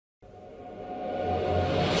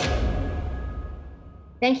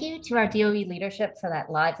Thank you to our DOE leadership for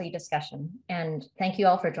that lively discussion, and thank you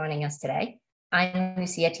all for joining us today. I'm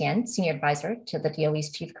Lucia Tien, Senior Advisor to the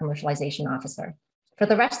DOE's Chief Commercialization Officer. For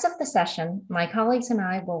the rest of the session, my colleagues and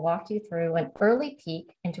I will walk you through an early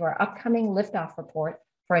peek into our upcoming Liftoff report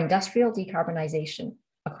for industrial decarbonization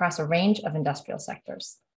across a range of industrial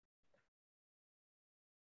sectors.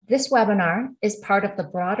 This webinar is part of the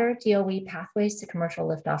broader DOE Pathways to Commercial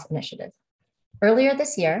Liftoff initiative. Earlier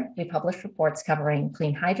this year, we published reports covering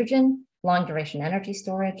clean hydrogen, long-duration energy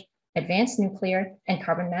storage, advanced nuclear, and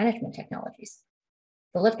carbon management technologies.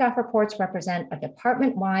 The Liftoff reports represent a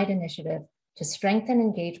department-wide initiative to strengthen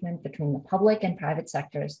engagement between the public and private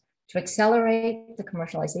sectors to accelerate the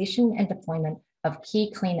commercialization and deployment of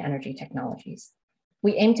key clean energy technologies.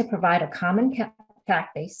 We aim to provide a common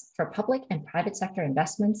fact base for public and private sector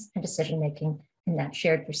investments and decision-making in that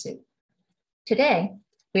shared pursuit. Today,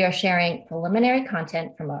 we are sharing preliminary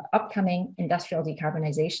content from our upcoming industrial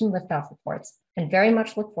decarbonization Liftoff reports and very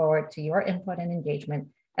much look forward to your input and engagement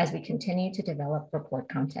as we continue to develop report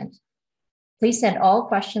content. Please send all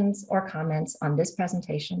questions or comments on this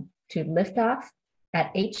presentation to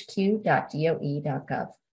liftoff@hq.doe.gov.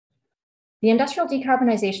 The industrial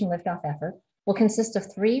decarbonization Liftoff effort will consist of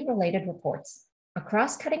 3 related reports: a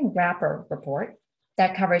cross-cutting wrapper report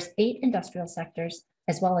that covers 8 industrial sectors,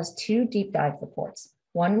 as well as 2 deep dive reports,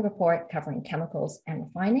 one report covering chemicals and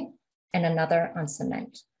refining, and another on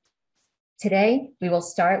cement. Today, we will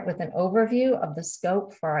start with an overview of the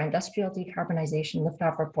scope for our industrial decarbonization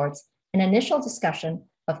Liftoff reports, an initial discussion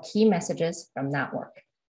of key messages from that work.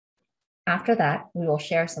 After that, we will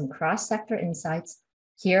share some cross-sector insights.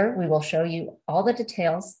 Here, we will show you all the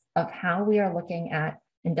details of how we are looking at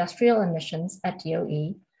industrial emissions at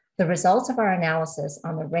DOE, the results of our analysis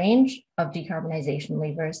on the range of decarbonization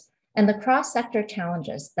levers, and the cross-sector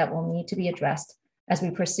challenges that will need to be addressed as we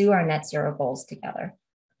pursue our net zero goals together.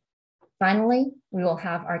 Finally, we will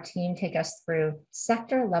have our team take us through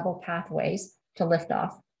sector-level pathways to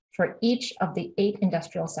Liftoff for each of the 8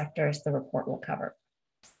 industrial sectors the report will cover.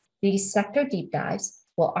 These sector deep dives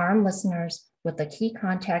will arm listeners with the key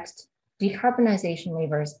context, decarbonization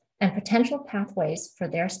levers, and potential pathways for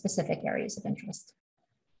their specific areas of interest.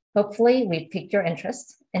 Hopefully, we've piqued your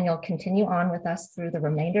interest and you'll continue on with us through the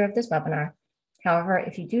remainder of this webinar. However,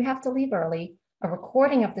 if you do have to leave early, a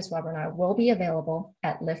recording of this webinar will be available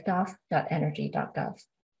at liftoff.energy.gov.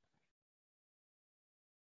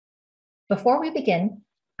 Before we begin,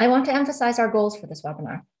 I want to emphasize our goals for this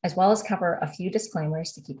webinar, as well as cover a few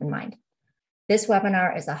disclaimers to keep in mind. This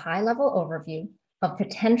webinar is a high-level overview of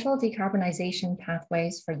potential decarbonization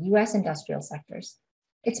pathways for U.S. industrial sectors.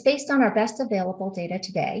 It's based on our best available data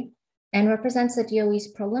today and represents the DOE's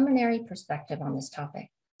preliminary perspective on this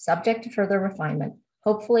topic, subject to further refinement,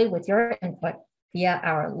 hopefully with your input via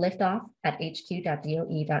our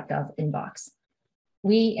liftoff@hq.doe.gov inbox.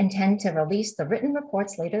 We intend to release the written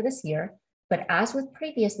reports later this year, but as with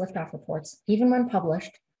previous Liftoff reports, even when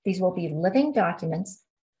published, these will be living documents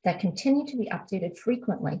that continue to be updated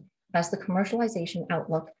frequently as the commercialization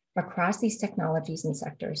outlook across these technologies and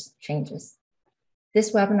sectors changes.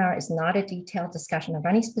 This webinar is not a detailed discussion of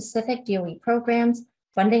any specific DOE programs,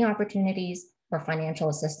 funding opportunities, or financial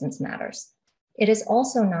assistance matters. It is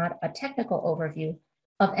also not a technical overview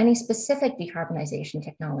of any specific decarbonization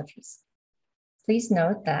technologies. Please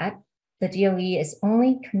note that the DOE is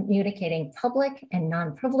only communicating public and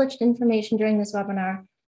non-privileged information during this webinar,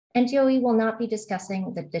 and DOE will not be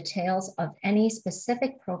discussing the details of any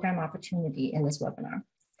specific program opportunity in this webinar.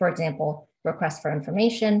 For example, requests for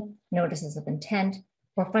information, notices of intent,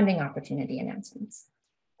 or funding opportunity announcements.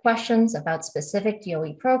 Questions about specific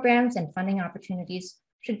DOE programs and funding opportunities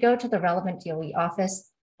should go to the relevant DOE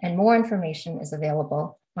office, and more information is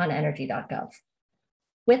available on energy.gov.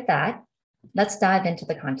 With that, let's dive into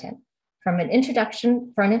the content. For an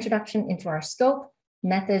introduction into our scope,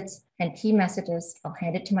 methods, and key messages, I'll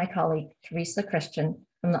hand it to my colleague, Teresa Christian,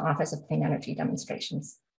 from the Office of Clean Energy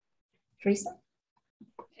Demonstrations. Teresa?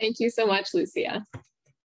 Thank you so much, Lucia.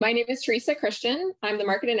 My name is Teresa Christian. I'm the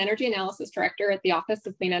Market and Energy Analysis Director at the Office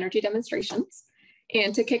of Clean Energy Demonstrations.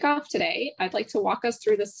 And to kick off today, I'd like to walk us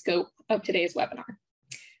through the scope of today's webinar.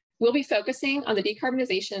 We'll be focusing on the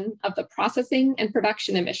decarbonization of the processing and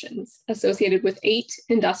production emissions associated with 8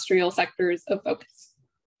 industrial sectors of focus.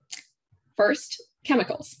 First,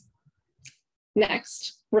 chemicals.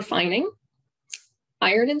 Next, refining,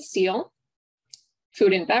 iron and steel,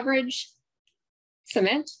 food and beverage,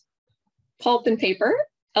 cement, pulp and paper,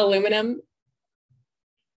 aluminum,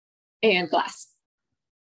 and glass.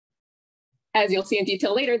 As you'll see in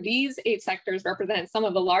detail later, these 8 sectors represent some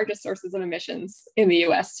of the largest sources of emissions in the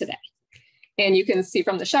US today. And you can see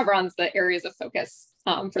from the chevrons the areas of focus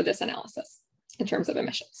for this analysis in terms of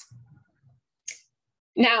emissions.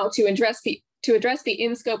 Now, to address the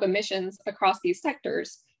in-scope emissions across these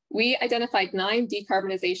sectors, we identified 9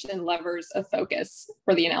 decarbonization levers of focus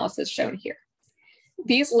for the analysis shown here.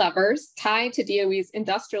 These levers tie to DOE's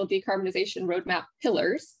industrial decarbonization roadmap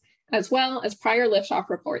pillars, as well as prior Liftoff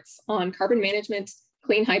reports on carbon management,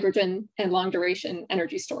 clean hydrogen, and long-duration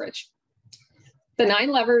energy storage. The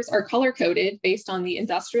 9 levers are color-coded based on the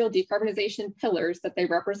industrial decarbonization pillars that they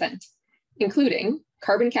represent, including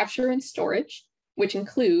carbon capture and storage, which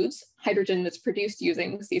includes hydrogen that's produced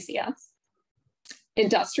using CCS,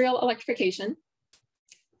 industrial electrification,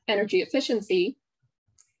 energy efficiency,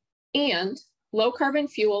 and low carbon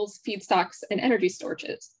fuels, feedstocks, and energy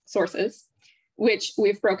sources, which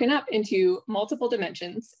we've broken up into multiple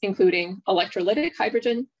dimensions, including electrolytic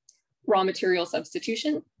hydrogen, raw material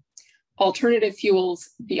substitution, alternative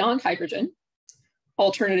fuels beyond hydrogen,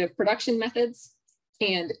 alternative production methods,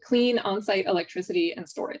 and clean on-site electricity and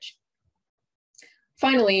storage.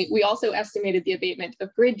 Finally, we also estimated the abatement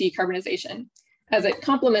of grid decarbonization as it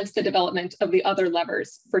complements the development of the other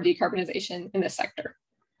levers for decarbonization in this sector.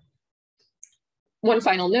 One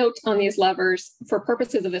final note on these levers: for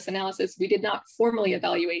purposes of this analysis, we did not formally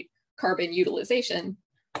evaluate carbon utilization,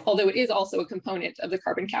 although it is also a component of the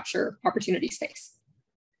carbon capture opportunity space.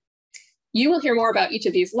 You will hear more about each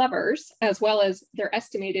of these levers, as well as their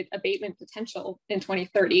estimated abatement potential in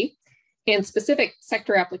 2030 and specific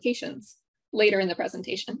sector applications later in the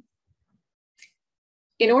presentation.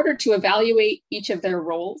 In order to evaluate each of their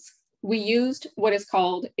roles, we used what is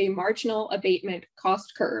called a marginal abatement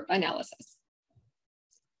cost curve analysis.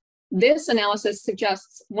 This analysis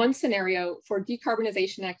suggests one scenario for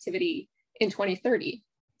decarbonization activity in 2030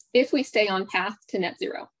 if we stay on path to net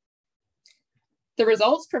zero. The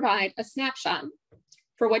results provide a snapshot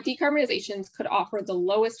for what decarbonizations could offer the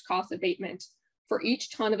lowest cost abatement for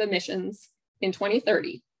each ton of emissions in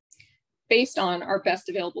 2030, based on our best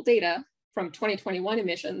available data from 2021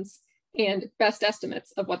 emissions and best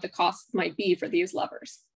estimates of what the costs might be for these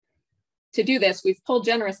levers. To do this, we've pulled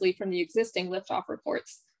generously from the existing Liftoff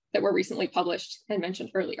reports that were recently published and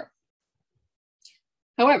mentioned earlier.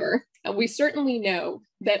 However, we certainly know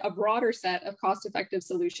that a broader set of cost-effective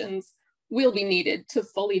solutions will be needed to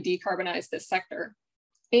fully decarbonize this sector,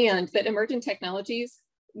 and that emergent technologies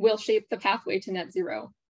will shape the pathway to net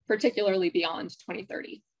zero, particularly beyond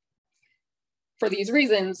 2030. For these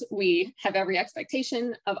reasons, we have every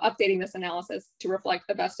expectation of updating this analysis to reflect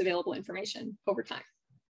the best available information over time.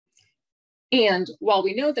 And while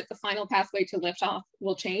we know that the final pathway to liftoff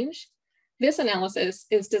will change, this analysis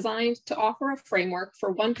is designed to offer a framework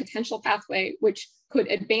for one potential pathway which could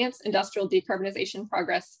advance industrial decarbonization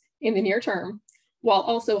progress in the near term, while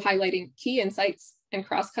also highlighting key insights and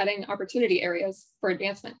cross-cutting opportunity areas for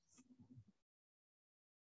advancement.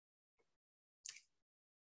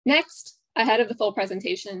 Next, ahead of the full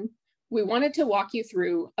presentation, we wanted to walk you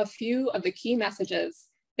through a few of the key messages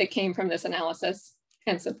that came from this analysis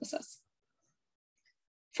and synthesis.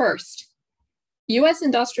 First, US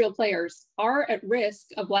industrial players are at risk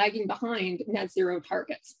of lagging behind net zero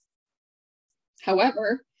targets.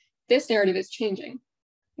 However, this narrative is changing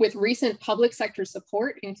with recent public sector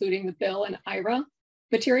support, including the bill and IRA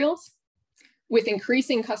materials, with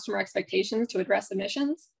increasing customer expectations to address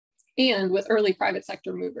emissions, and with early private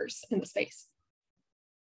sector movers in the space.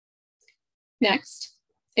 Next,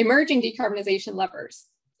 emerging decarbonization levers,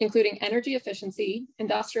 including energy efficiency,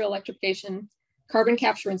 industrial electrification, carbon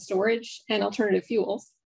capture and storage, and alternative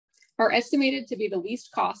fuels, are estimated to be the least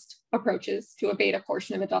cost approaches to abate a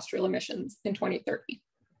portion of industrial emissions in 2030.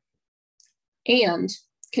 And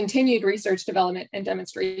continued research, development, and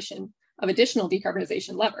demonstration of additional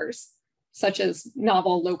decarbonization levers, such as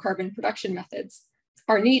novel low carbon production methods,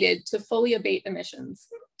 are needed to fully abate emissions,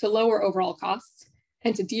 to lower overall costs,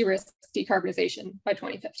 and to de-risk decarbonization by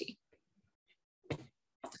 2050.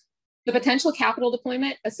 The potential capital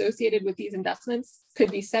deployment associated with these investments could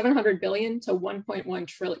be $700 billion to $1.1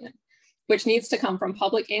 trillion, which needs to come from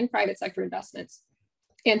public and private sector investments,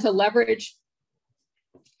 and from leverage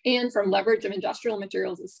of industrial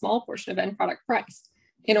materials a small portion of end product price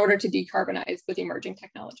in order to decarbonize with emerging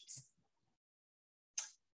technologies.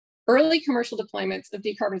 Early commercial deployments of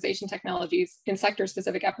decarbonization technologies in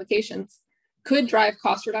sector-specific applications could drive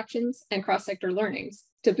cost reductions and cross-sector learnings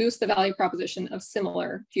to boost the value proposition of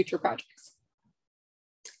similar future projects.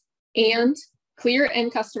 And clear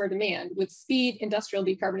end customer demand would speed industrial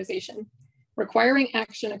decarbonization, requiring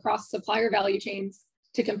action across supplier value chains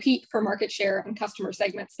to compete for market share and customer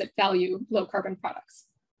segments that value low carbon products.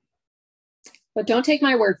 But don't take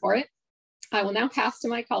my word for it. I will now pass to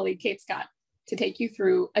my colleague, Kate Scott, to take you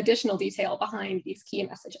through additional detail behind these key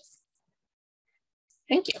messages.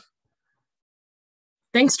 Thank you.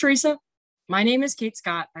 Thanks, Teresa. My name is Kate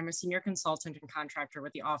Scott. I'm a senior consultant and contractor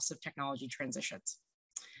with the Office of Technology Transitions.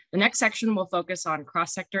 The next section will focus on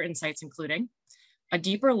cross-sector insights, including a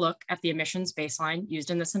deeper look at the emissions baseline used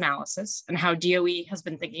in this analysis and how DOE has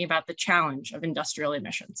been thinking about the challenge of industrial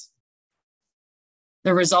emissions,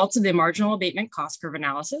 the results of the marginal abatement cost curve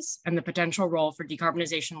analysis and the potential role for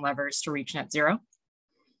decarbonization levers to reach net zero,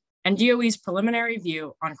 and DOE's preliminary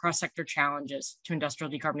view on cross-sector challenges to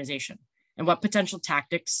industrial decarbonization and what potential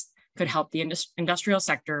tactics could help the industrial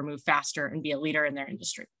sector move faster and be a leader in their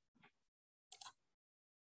industry.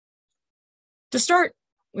 To start,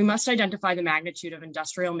 we must identify the magnitude of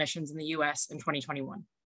industrial emissions in the US in 2021.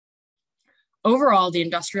 Overall, the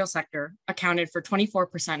industrial sector accounted for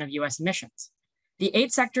 24% of US emissions. The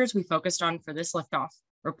 8 sectors we focused on for this Liftoff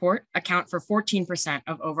report account for 14%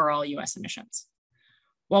 of overall US emissions.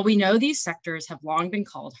 While we know these sectors have long been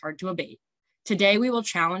called hard to abate, today we will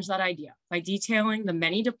challenge that idea by detailing the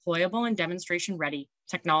many deployable and demonstration-ready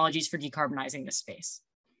technologies for decarbonizing this space.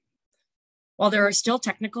 While there are still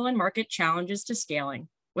technical and market challenges to scaling,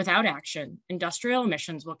 without action, industrial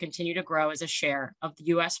emissions will continue to grow as a share of the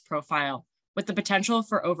US profile, with the potential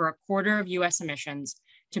for over a quarter of US emissions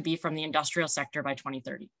to be from the industrial sector by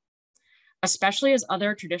 2030, especially as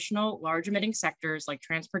other traditional large emitting sectors like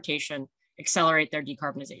transportation accelerate their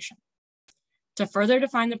decarbonization. To further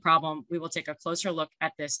define the problem, we will take a closer look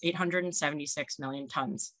at this 876 million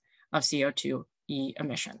tons of CO2e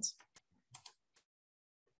emissions.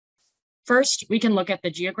 First, we can look at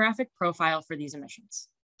the geographic profile for these emissions.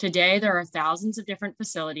 Today, there are thousands of different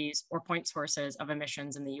facilities or point sources of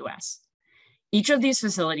emissions in the US. Each of these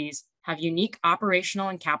facilities have unique operational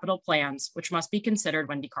and capital plans, which must be considered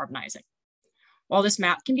when decarbonizing. While this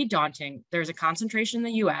map can be daunting, there is a concentration in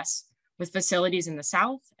the US with facilities in the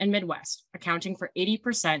South and Midwest, accounting for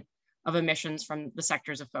 80% of emissions from the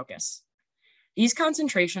sectors of focus. These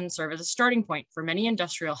concentrations serve as a starting point for many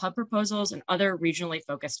industrial hub proposals and other regionally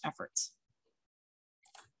focused efforts.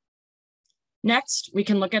 Next, we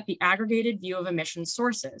can look at the aggregated view of emission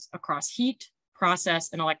sources across heat,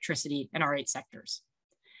 process, and electricity in our 8 sectors.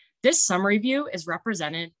 This summary view is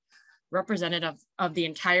representative of the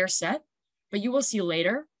entire set, but you will see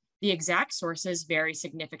later the exact sources vary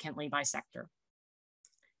significantly by sector.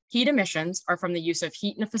 Heat emissions are from the use of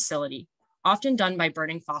heat in a facility, often done by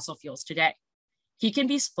burning fossil fuels today. Heat can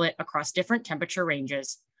be split across different temperature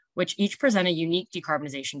ranges, which each present a unique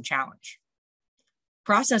decarbonization challenge.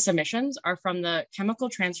 Process emissions are from the chemical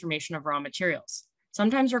transformation of raw materials,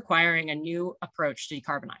 sometimes requiring a new approach to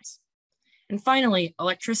decarbonize. And finally,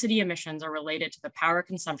 electricity emissions are related to the power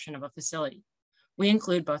consumption of a facility. We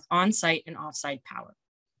include both on-site and off-site power.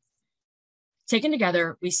 Taken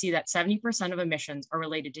together, we see that 70% of emissions are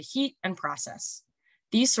related to heat and process.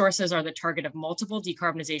 These sources are the target of multiple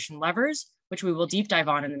decarbonization levers, which we will deep dive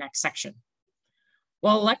on in the next section.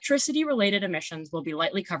 While electricity-related emissions will be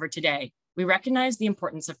lightly covered today, we recognize the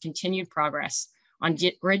importance of continued progress on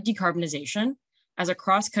grid decarbonization as a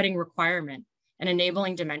cross-cutting requirement and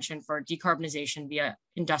enabling dimension for decarbonization via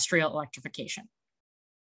industrial electrification.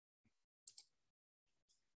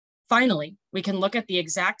 Finally, we can look at the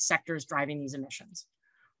exact sectors driving these emissions.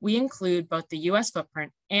 We include both the US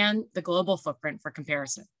footprint and the global footprint for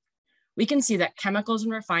comparison. We can see that chemicals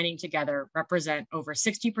and refining together represent over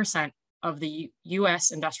 60% of the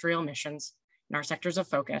US industrial emissions in our sectors of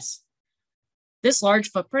focus. This large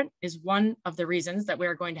footprint is one of the reasons that we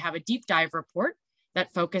are going to have a deep dive report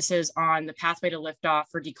that focuses on the pathway to liftoff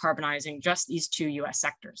for decarbonizing just these 2 US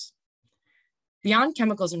sectors. Beyond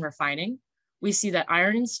chemicals and refining, we see that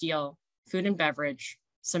iron and steel, food and beverage,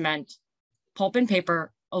 cement, pulp and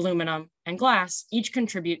paper, aluminum, and glass each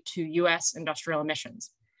contribute to US industrial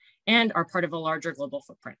emissions and are part of a larger global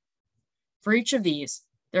footprint. For each of these,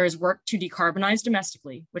 there is work to decarbonize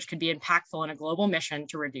domestically, which could be impactful in a global mission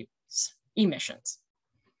to reduce emissions.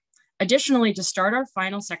 Additionally, to start our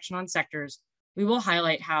final section on sectors, we will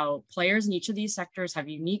highlight how players in each of these sectors have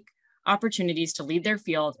unique opportunities to lead their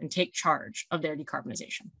field and take charge of their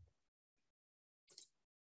decarbonization.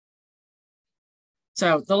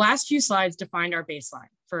 So the last few slides define our baseline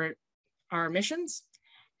for our emissions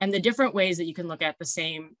and the different ways that you can look at the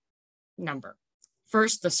same number.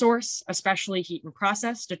 First, the source, especially heat and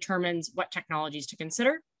process, determines what technologies to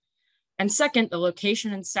consider. And second, the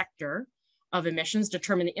location and sector of emissions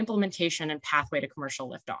determine the implementation and pathway to commercial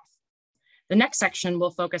liftoff. The next section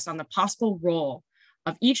will focus on the possible role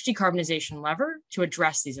of each decarbonization lever to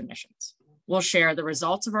address these emissions. We'll share the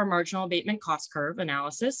results of our marginal abatement cost curve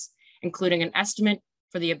analysis, including an estimate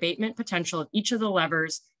for the abatement potential of each of the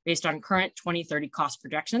levers based on current 2030 cost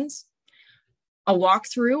projections, a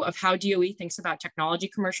walkthrough of how DOE thinks about technology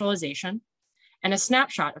commercialization, and a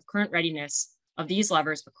snapshot of current readiness of these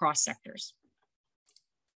levers across sectors.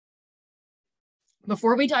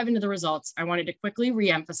 Before we dive into the results, I wanted to quickly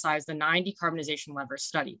re-emphasize the 9 decarbonization levers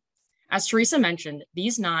studied. As Teresa mentioned,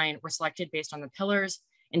 these 9 were selected based on the pillars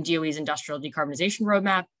in DOE's industrial decarbonization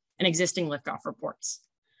roadmap and existing liftoff reports.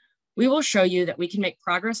 We will show you that we can make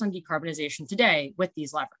progress on decarbonization today with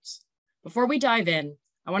these levers. Before we dive in,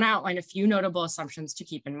 I want to outline a few notable assumptions to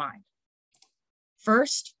keep in mind.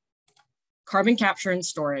 First, carbon capture and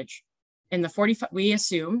storage. In the 45, we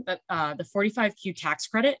assume that the 45Q tax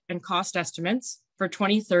credit and cost estimates for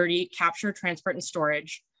 2030 capture, transport, and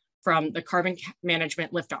storage from the Carbon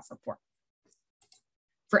Management Liftoff Report.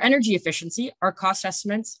 For energy efficiency, our cost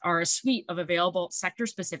estimates are a suite of available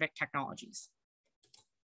sector-specific technologies.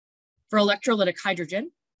 For electrolytic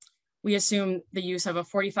hydrogen, we assume the use of a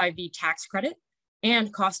 45V tax credit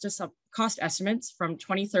and cost estimates from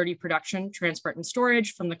 2030 production, transport, and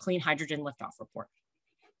storage from the Clean Hydrogen Liftoff Report.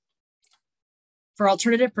 For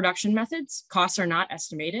alternative production methods, costs are not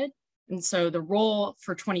estimated, and so the role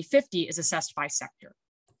for 2050 is assessed by sector.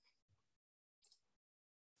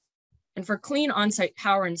 And for clean on-site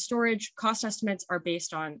power and storage, cost estimates are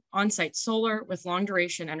based on on-site solar with long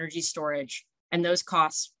duration energy storage, and those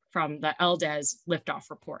costs from the LDES Liftoff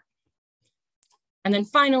Report. And then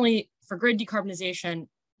finally, for grid decarbonization,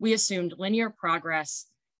 we assumed linear progress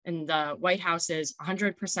in the White House's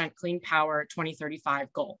 100% clean power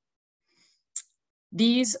 2035 goal.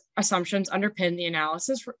 These assumptions underpin the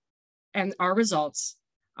analysis and our results,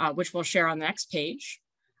 which we'll share on the next page,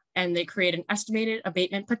 and they create an estimated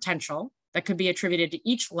abatement potential that could be attributed to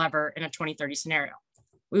each lever in a 2030 scenario.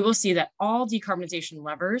 We will see that all decarbonization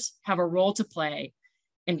levers have a role to play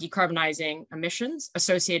in decarbonizing emissions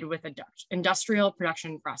associated with industrial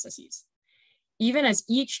production processes. Even as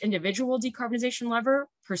each individual decarbonization lever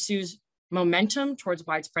pursues momentum towards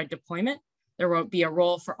widespread deployment, there will be a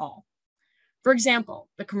role for all. For example,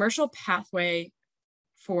 the commercial pathway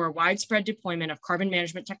for widespread deployment of carbon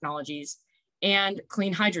management technologies and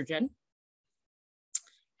clean hydrogen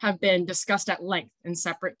have been discussed at length in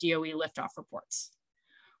separate DOE liftoff reports.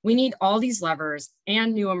 We need all these levers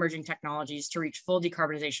and new emerging technologies to reach full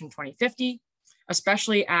decarbonization 2050,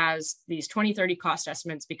 especially as these 2030 cost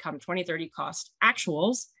estimates become 2030 cost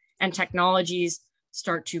actuals and technologies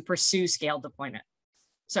start to pursue scaled deployment.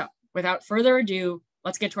 So without further ado,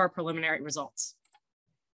 let's get to our preliminary results.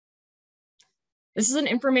 This is an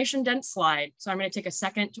information-dense slide, so I'm going to take a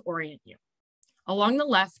second to orient you. Along the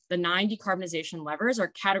left, the 9 decarbonization levers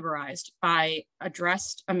are categorized by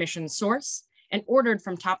addressed emission source and ordered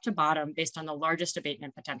from top to bottom based on the largest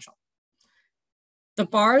abatement potential. The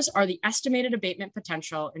bars are the estimated abatement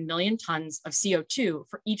potential in million tons of CO2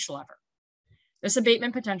 for each lever. This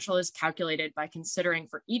abatement potential is calculated by considering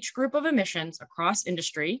for each group of emissions across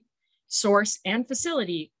industry, source, and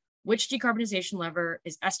facility, which decarbonization lever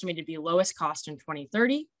is estimated to be lowest cost in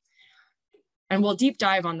 2030. And we'll deep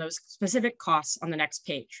dive on those specific costs on the next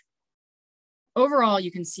page. Overall, you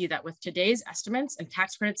can see that with today's estimates and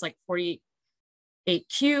tax credits like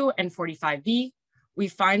 48Q and 45V, we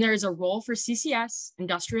find there is a role for CCS,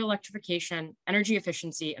 industrial electrification, energy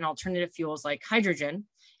efficiency, and alternative fuels like hydrogen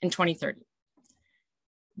in 2030.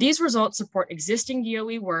 These results support existing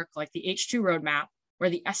DOE work like the H2 roadmap, where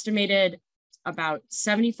the estimated about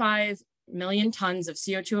 75 million tons of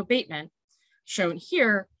CO2 abatement shown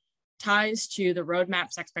here ties to the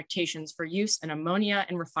roadmap's expectations for use in ammonia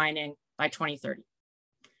and refining by 2030.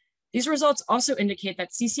 These results also indicate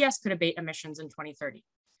that CCS could abate emissions in 2030.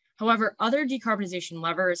 However, other decarbonization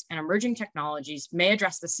levers and emerging technologies may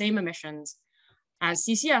address the same emissions as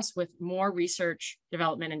CCS with more research,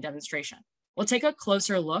 development, and demonstration. We'll take a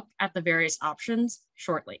closer look at the various options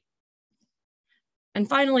shortly. And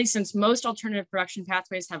finally, since most alternative production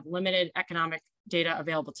pathways have limited economic data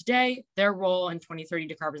available today, their role in 2030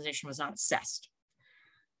 decarbonization was not assessed.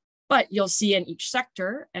 But you'll see in each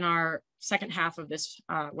sector in our second half of this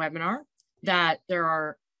webinar that there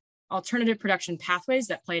are alternative production pathways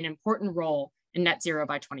that play an important role in net zero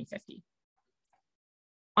by 2050.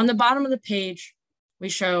 On the bottom of the page, we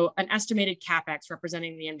show an estimated CapEx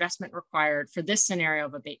representing the investment required for this scenario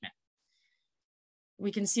of abatement.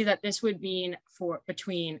 We can see that this would mean for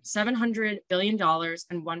between $700 billion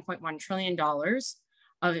and $1.1 trillion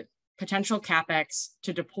of potential CapEx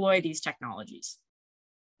to deploy these technologies.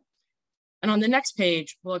 And on the next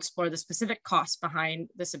page, we'll explore the specific costs behind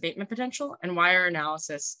this abatement potential and why our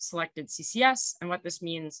analysis selected CCS and what this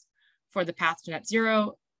means for the path to net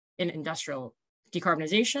zero in industrial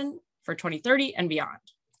decarbonization for 2030 and beyond.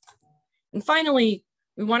 And finally,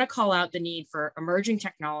 we want to call out the need for emerging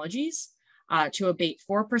technologies to abate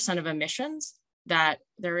 4% of emissions that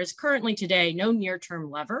there is currently today no near-term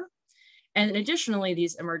lever. And additionally,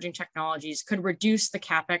 these emerging technologies could reduce the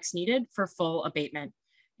CapEx needed for full abatement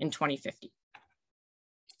in 2050.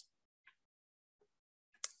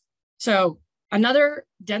 So another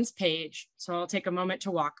dense page, so I'll take a moment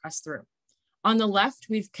to walk us through. On the left,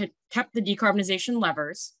 we've kept the decarbonization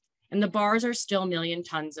levers, and the bars are still 1 million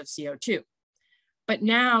tons of CO2. But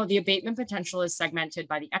now the abatement potential is segmented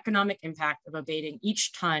by the economic impact of abating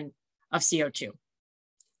each ton of CO2.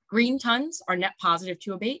 Green tons are net positive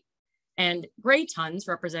to abate, and gray tons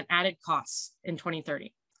represent added costs in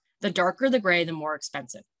 2030. The darker the gray, the more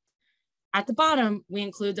expensive. At the bottom, we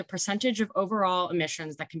include the percentage of overall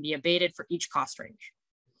emissions that can be abated for each cost range.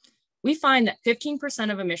 We find that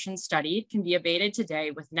 15% of emissions studied can be abated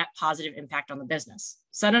today with net positive impact on the business.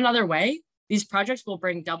 Said another way, these projects will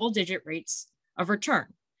bring double-digit rates of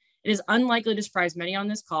return. It is unlikely to surprise many on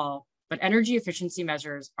this call, but energy efficiency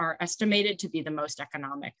measures are estimated to be the most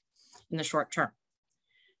economic in the short term.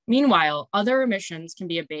 Meanwhile, other emissions can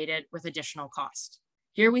be abated with additional cost.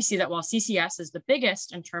 Here we see that while CCS is the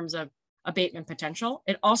biggest in terms of abatement potential,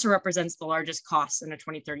 it also represents the largest costs in a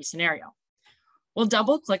 2030 scenario. We'll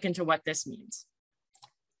double click into what this means.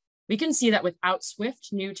 We can see that without swift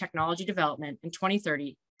new technology development in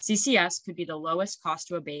 2030, CCS could be the lowest cost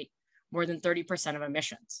to abate more than 30% of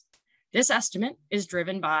emissions. This estimate is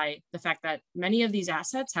driven by the fact that many of these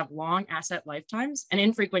assets have long asset lifetimes and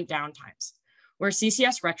infrequent downtimes, where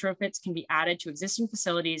CCS retrofits can be added to existing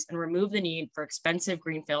facilities and remove the need for expensive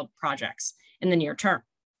greenfield projects in the near term.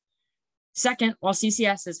 Second, while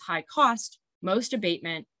CCS is high cost, most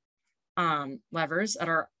abatement levers that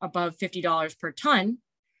are above $50 per ton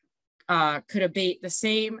could abate the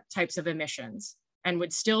same types of emissions and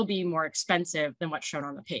would still be more expensive than what's shown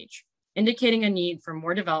on the page, indicating a need for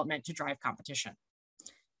more development to drive competition.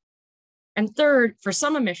 And third, for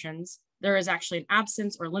some emissions, there is actually an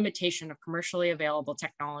absence or limitation of commercially available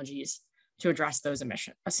technologies to address those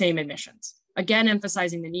same emissions. Again,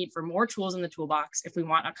 emphasizing the need for more tools in the toolbox if we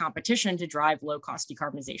want a competition to drive low-cost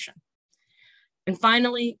decarbonization. And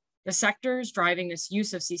finally, the sectors driving this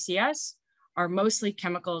use of CCS are mostly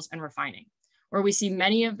chemicals and refining, where we see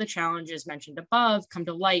many of the challenges mentioned above come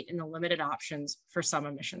to light in the limited options for some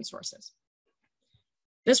emission sources.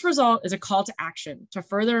 This result is a call to action to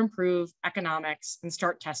further improve economics and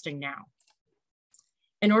start testing now.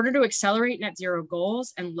 In order to accelerate net zero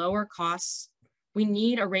goals and lower costs, we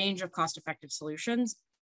need a range of cost-effective solutions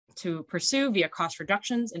to pursue via cost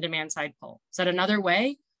reductions and demand side pull. Said another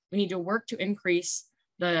way, we need to work to increase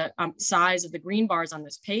the size of the green bars on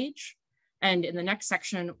this page. And in the next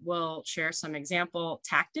section, we'll share some example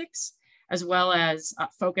tactics, as well as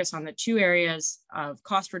focus on the two areas of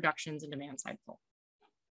cost reductions and demand side pull.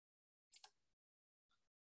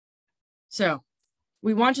 So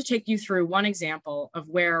we want to take you through one example of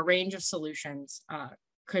where a range of solutions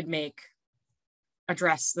could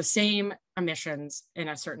address the same emissions in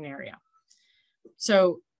a certain area.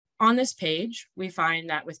 So on this page, we find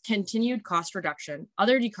that with continued cost reduction,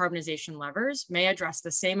 other decarbonization levers may address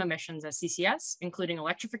the same emissions as CCS, including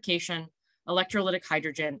electrification, electrolytic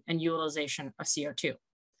hydrogen, and utilization of CO2.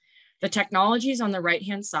 The technologies on the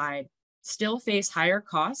right-hand side still face higher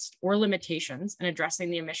cost or limitations in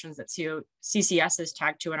addressing the emissions that CCS is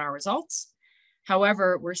tagged to in our results.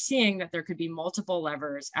 However, we're seeing that there could be multiple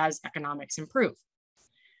levers as economics improve.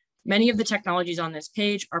 Many of the technologies on this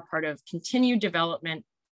page are part of continued development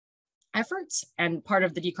efforts and part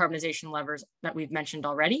of the decarbonization levers that we've mentioned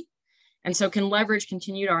already, and so can leverage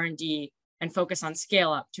continued R&D and focus on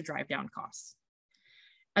scale up to drive down costs.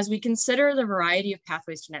 As we consider the variety of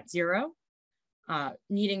pathways to net zero,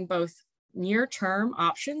 needing both near-term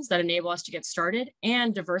options that enable us to get started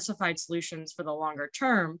and diversified solutions for the longer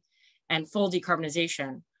term and full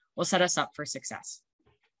decarbonization will set us up for success.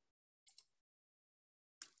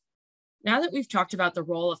 Now that we've talked about the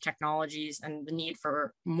role of technologies and the need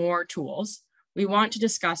for more tools, we want to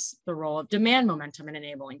discuss the role of demand momentum in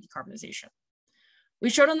enabling decarbonization.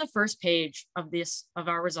 We showed on the first page of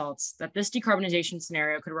our results that this decarbonization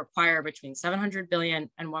scenario could require between $700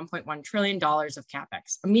 billion and $1.1 trillion of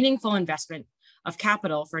CapEx, a meaningful investment of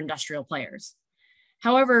capital for industrial players.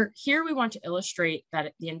 However, here we want to illustrate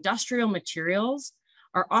that the industrial materials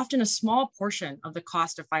are often a small portion of the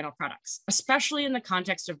cost of final products, especially in the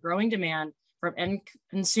context of growing demand from end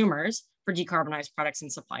consumers for decarbonized products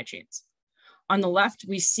and supply chains. On the left,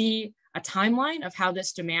 we see a timeline of how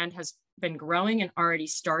this demand has been growing and already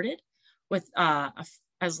started, with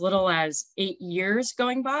as little as 8 years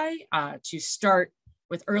going by to start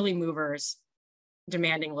with early movers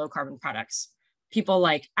demanding low carbon products. People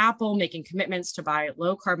like Apple making commitments to buy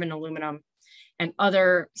low carbon aluminum, and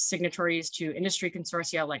other signatories to industry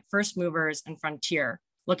consortia like First Movers and Frontier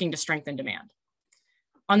looking to strengthen demand.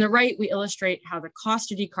 On the right, we illustrate how the cost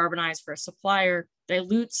to decarbonize for a supplier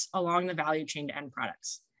dilutes along the value chain to end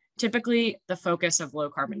products, typically the focus of low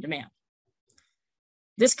carbon demand.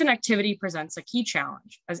 This connectivity presents a key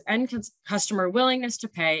challenge, as end customer willingness to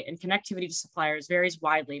pay and connectivity to suppliers varies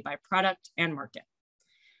widely by product and market.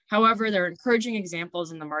 However, there are encouraging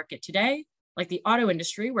examples in the market today, like the auto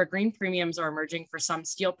industry, where green premiums are emerging for some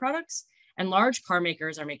steel products, and large car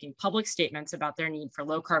makers are making public statements about their need for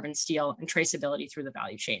low carbon steel and traceability through the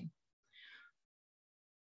value chain.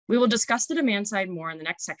 We will discuss the demand side more in the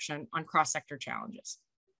next section on cross-sector challenges.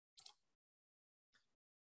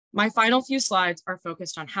 My final few slides are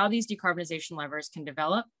focused on how these decarbonization levers can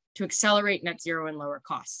develop to accelerate net zero and lower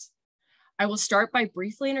costs. I will start by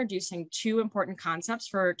briefly introducing two important concepts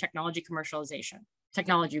for technology commercialization: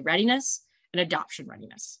 technology readiness and adoption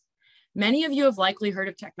readiness. Many of you have likely heard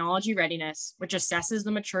of technology readiness, which assesses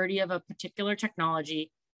the maturity of a particular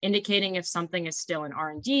technology, indicating if something is still in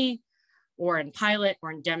R&D or in pilot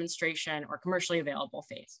or in demonstration or commercially available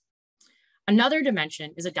phase. Another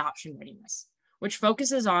dimension is adoption readiness, which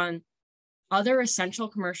focuses on other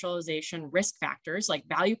essential commercialization risk factors like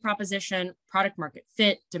value proposition, product market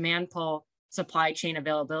fit, demand pull, supply chain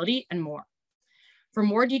availability, and more. For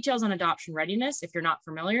more details on adoption readiness, if you're not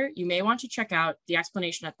familiar, you may want to check out the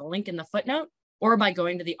explanation at the link in the footnote or by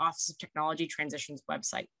going to the Office of Technology Transitions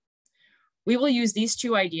website. We will use these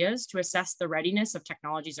two ideas to assess the readiness of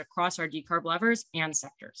technologies across our decarb levers and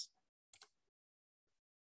sectors.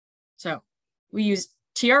 So we use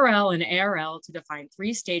TRL and ARL to define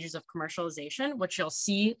 3 stages of commercialization, which you'll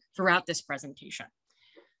see throughout this presentation.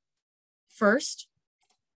 First,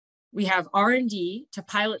 we have R&D to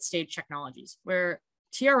pilot stage technologies where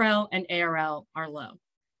TRL and ARL are low.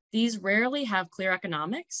 These rarely have clear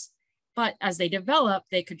economics, but as they develop,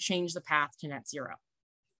 they could change the path to net zero.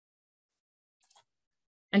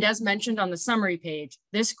 And as mentioned on the summary page,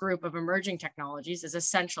 this group of emerging technologies is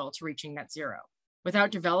essential to reaching net zero. Without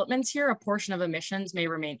developments here, a portion of emissions may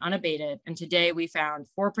remain unabated, and today we found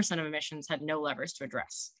 4% of emissions had no levers to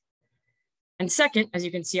address. And second, as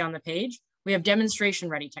you can see on the page, we have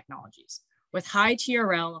demonstration-ready technologies with high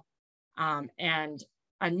TRL and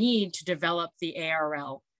a need to develop the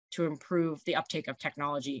ARL to improve the uptake of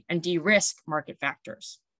technology and de-risk market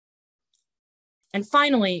factors. And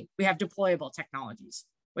finally, we have deployable technologies,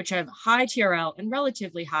 which have high TRL and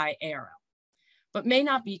relatively high ARL, but may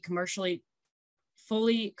not be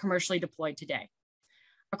fully commercially deployed today.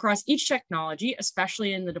 Across each technology,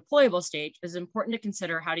 especially in the deployable stage, it is important to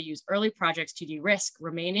consider how to use early projects to de-risk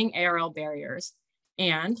remaining ARL barriers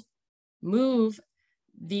and move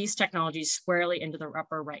these technologies squarely into the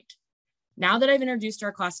upper right. Now that I've introduced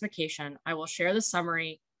our classification, I will share the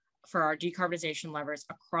summary for our decarbonization levers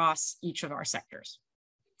across each of our sectors.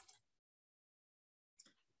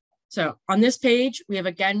 So on this page, we have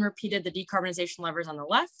again repeated the decarbonization levers on the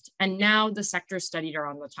left, and now the sectors studied are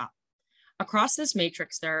on the top. Across this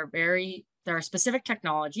matrix, there are specific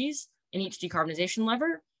technologies in each decarbonization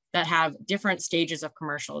lever that have different stages of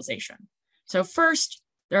commercialization. So first,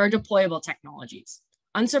 there are deployable technologies.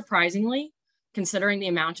 Unsurprisingly, considering the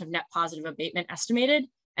amount of net positive abatement estimated,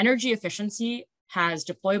 energy efficiency has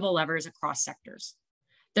deployable levers across sectors.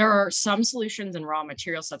 There are some solutions in raw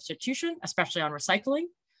material substitution, especially on recycling,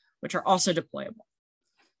 which are also deployable.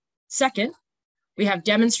 Second, we have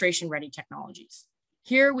demonstration-ready technologies.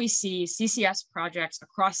 Here we see CCS projects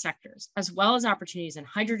across sectors, as well as opportunities in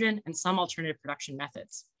hydrogen and some alternative production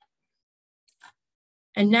methods.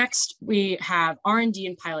 And next, we have R&D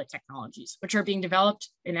and pilot technologies, which are being developed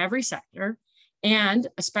in every sector, and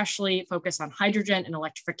especially focus on hydrogen and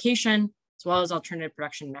electrification, as well as alternative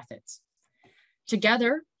production methods.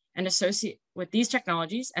 Together, and associate with these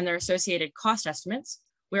technologies and their associated cost estimates,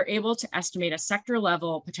 we're able to estimate a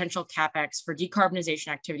sector-level potential CapEx for decarbonization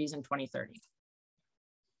activities in 2030.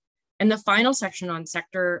 In the final section on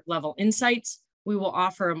sector-level insights, we will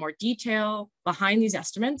offer a more detail behind these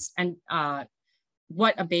estimates and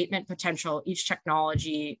what abatement potential each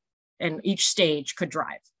technology and each stage could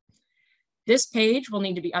drive. This page will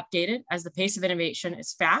need to be updated as the pace of innovation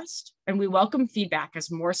is fast, and we welcome feedback as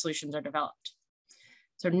more solutions are developed.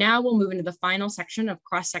 So now we'll move into the final section of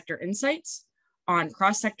cross-sector insights on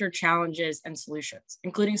cross-sector challenges and solutions,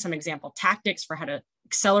 including some example tactics for how to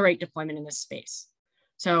accelerate deployment in this space.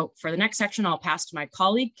 So for the next section, I'll pass to my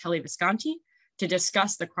colleague, Kelly Visconti, to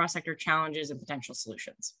discuss the cross-sector challenges and potential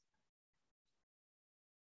solutions.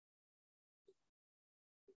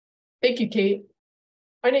 Thank you, Kate.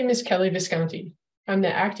 My name is Kelly Visconti. I'm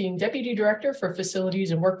the Acting Deputy Director for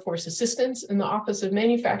Facilities and Workforce Assistance in the Office of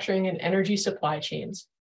Manufacturing and Energy Supply Chains.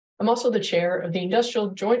 I'm also the chair of the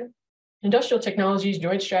Industrial Technologies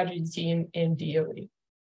Joint Strategy Team in DOE.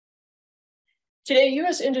 Today,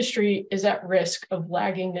 U.S. industry is at risk of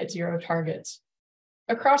lagging net zero targets.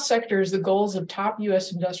 Across sectors, the goals of top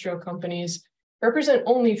U.S. industrial companies represent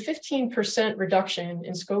only 15% reduction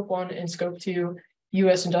in Scope 1 and Scope 2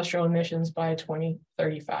 U.S. industrial emissions by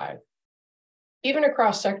 2035. Even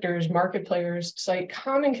across sectors, market players cite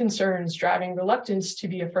common concerns driving reluctance to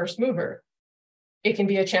be a first mover. It can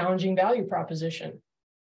be a challenging value proposition.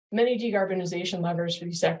 Many decarbonization levers for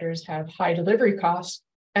these sectors have high delivery costs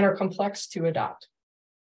and are complex to adopt.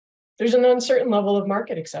 There's an uncertain level of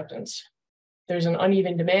market acceptance. There's an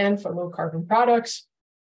uneven demand for low carbon products.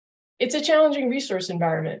 It's a challenging resource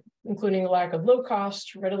environment, including a lack of low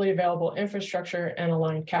cost, readily available infrastructure and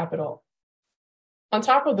aligned capital. On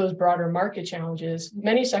top of those broader market challenges,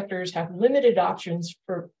 many sectors have limited options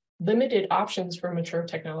for mature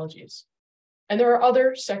technologies. And there are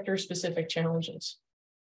other sector-specific challenges.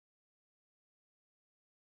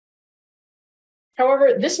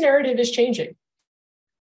 However, this narrative is changing.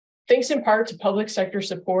 Thanks in part to public sector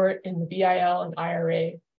support in the BIL and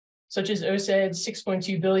IRA, such as OSED's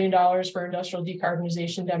 $6.2 billion for industrial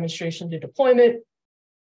decarbonization demonstration to deployment,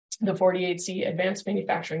 the 48C Advanced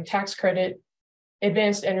Manufacturing Tax Credit,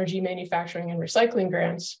 advanced energy manufacturing and recycling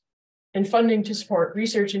grants, and funding to support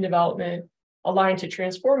research and development aligned to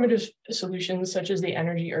transformative solutions such as the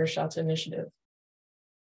Energy Earthshots Initiative.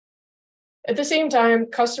 At the same time,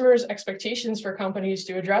 customers' expectations for companies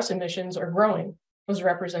to address emissions are growing, as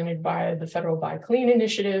represented by the federal Buy Clean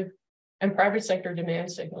initiative and private sector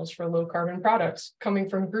demand signals for low carbon products coming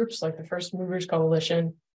from groups like the First Movers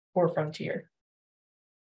Coalition or Frontier.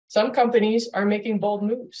 Some companies are making bold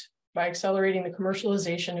moves by accelerating the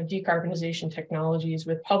commercialization of decarbonization technologies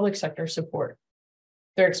with public sector support.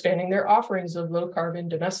 They're expanding their offerings of low carbon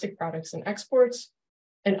domestic products and exports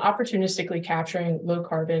and opportunistically capturing low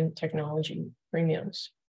carbon technology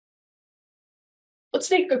premiums. Let's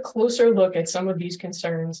take a closer look at some of these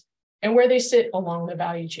concerns and where they sit along the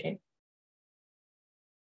value chain.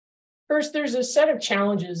 First, there's a set of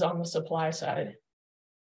challenges on the supply side.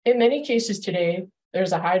 In many cases today,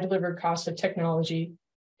 there's a high delivered cost of technology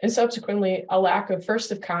and subsequently a lack of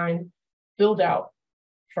first of kind build out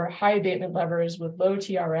for high abatement levers with low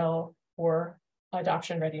TRL or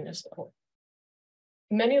adoption readiness level.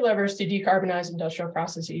 Many levers to decarbonize industrial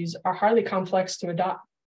processes are highly complex to adopt.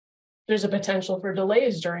 There's a potential for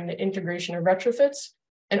delays during the integration of retrofits,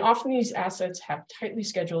 and often these assets have tightly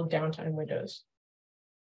scheduled downtime windows.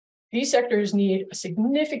 These sectors need a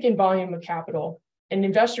significant volume of capital, and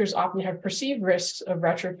investors often have perceived risks of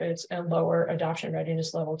retrofits and lower adoption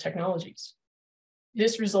readiness level technologies.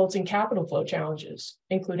 This results in capital flow challenges,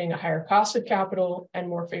 including a higher cost of capital and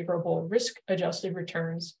more favorable risk-adjusted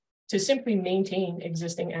returns to simply maintain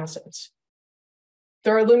existing assets.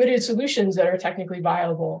 There are limited solutions that are technically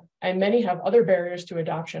viable, and many have other barriers to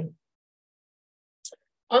adoption.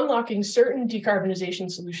 Unlocking certain decarbonization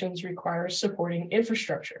solutions requires supporting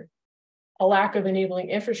infrastructure. A lack of enabling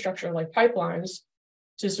infrastructure like pipelines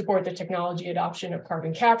to support the technology adoption of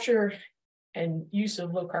carbon capture and use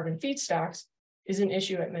of low carbon feedstocks is an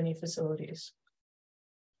issue at many facilities.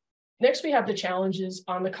 Next, we have the challenges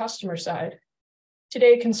on the customer side.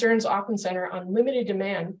 Today, concerns often center on limited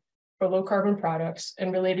demand for low carbon products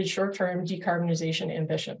and related short-term decarbonization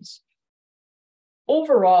ambitions.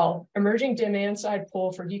 Overall, emerging demand side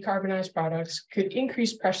pull for decarbonized products could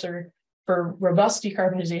increase pressure for robust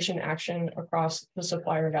decarbonization action across the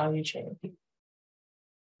supplier value chain.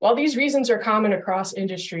 While these reasons are common across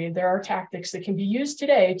industry, there are tactics that can be used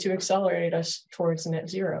today to accelerate us towards net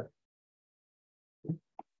zero.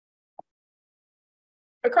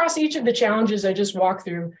 Across each of the challenges I just walked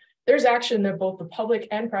through, there's action that both the public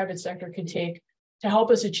and private sector can take to help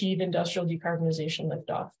us achieve industrial decarbonization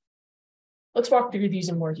liftoff. Let's walk through these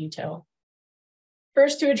in more detail.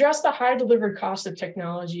 First, to address the high delivered cost of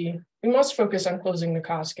technology, we must focus on closing the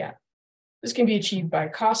cost gap. This can be achieved by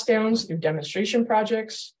cost downs through demonstration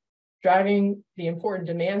projects, driving the important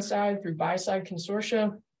demand side through buy-side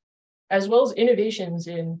consortia, as well as innovations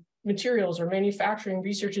in materials or manufacturing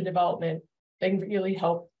research and development that can really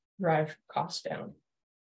help drive costs down.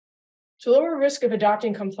 To lower risk of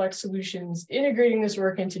adopting complex solutions, integrating this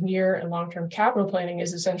work into near and long-term capital planning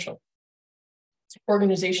is essential.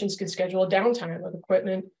 Organizations can schedule a downtime of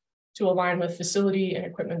equipment to align with facility and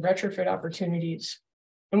equipment retrofit opportunities.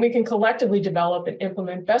 And we can collectively develop and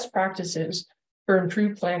implement best practices for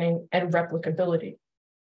improved planning and replicability.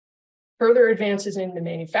 Further advances in the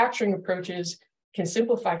manufacturing approaches can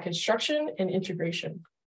simplify construction and integration.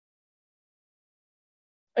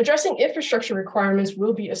 Addressing infrastructure requirements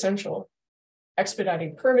will be essential.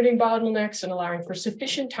 Expediting permitting bottlenecks and allowing for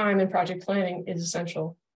sufficient time in project planning is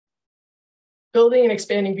essential. Building and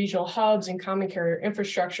expanding regional hubs and common carrier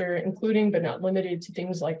infrastructure, including but not limited to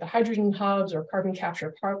things like the hydrogen hubs or carbon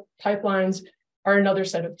capture pipelines, are another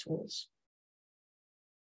set of tools.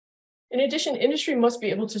 In addition, industry must be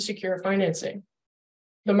able to secure financing.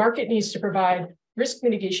 The market needs to provide risk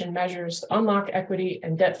mitigation measures to unlock equity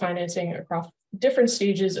and debt financing across different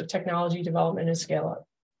stages of technology development and scale-up.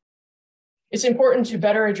 It's important to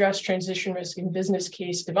better address transition risk in business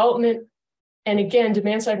case development. And again,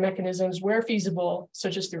 demand-side mechanisms, where feasible,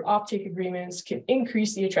 such as through offtake agreements, can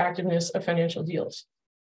increase the attractiveness of financial deals.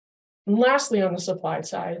 And lastly, on the supply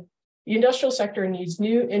side, the industrial sector needs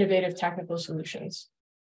new innovative technical solutions,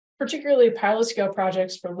 particularly pilot scale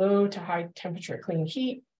projects for low to high temperature clean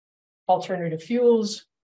heat, alternative fuels,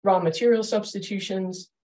 raw material substitutions,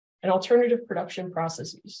 and alternative production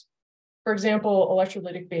processes. For example,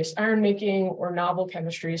 electrolytic-based iron making or novel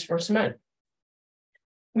chemistries for cement.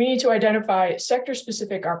 We need to identify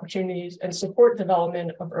sector-specific opportunities and support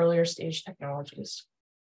development of earlier stage technologies.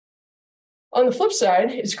 On the flip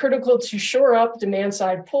side, it's critical to shore up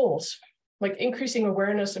demand-side pulls, like increasing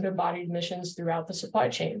awareness of embodied emissions throughout the supply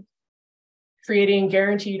chain, creating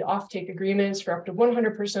guaranteed offtake agreements for up to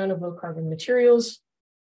 100% of low-carbon materials,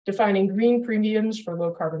 defining green premiums for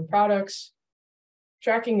low-carbon products,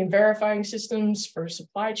 tracking and verifying systems for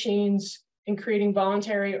supply chains, and creating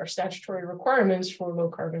voluntary or statutory requirements for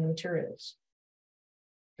low-carbon materials.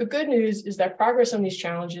 The good news is that progress on these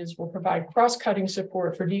challenges will provide cross-cutting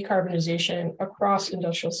support for decarbonization across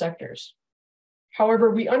industrial sectors. However,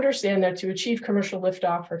 we understand that to achieve commercial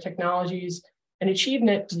liftoff for technologies and achieve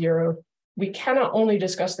net zero, we cannot only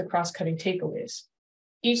discuss the cross-cutting takeaways.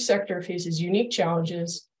 Each sector faces unique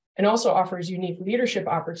challenges and also offers unique leadership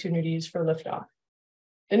opportunities for liftoff.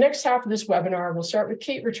 The next half of this webinar will start with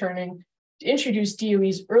Kate returning to introduce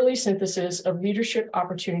DOE's early synthesis of leadership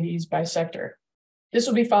opportunities by sector. This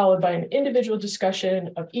will be followed by an individual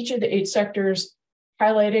discussion of each of the 8 sectors,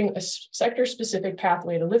 highlighting a sector-specific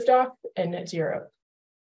pathway to liftoff and net zero.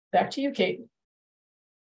 Back to you, Kate.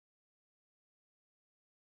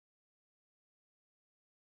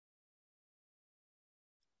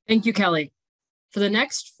 Thank you, Kelly. For the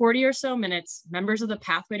next 40 or so minutes, members of the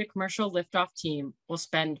Pathway to Commercial Liftoff team will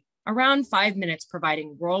spend around 5 minutes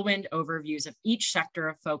providing whirlwind overviews of each sector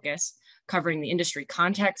of focus, covering the industry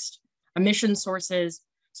context, emission sources,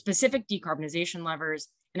 specific decarbonization levers,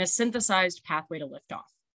 and a synthesized pathway to liftoff.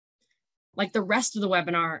 Like the rest of the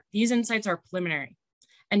webinar, these insights are preliminary,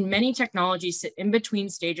 and many technologies sit in between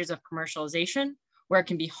stages of commercialization, where it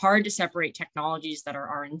can be hard to separate technologies that are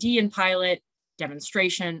R&D and pilot,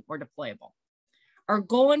 demonstration, or deployable. Our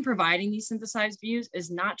goal in providing these synthesized views is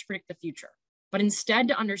not to predict the future, but instead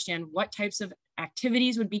to understand what types of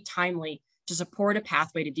activities would be timely to support a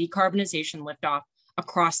pathway to decarbonization liftoff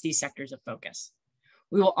across these sectors of focus.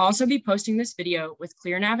 We will also be posting this video with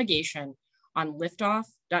clear navigation on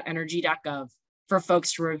liftoff.energy.gov for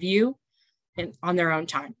folks to review on their own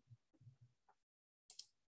time.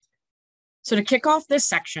 So to kick off this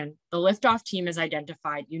section, the Liftoff team has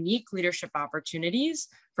identified unique leadership opportunities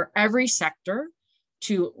for every sector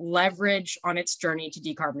to leverage on its journey to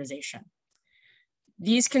decarbonization.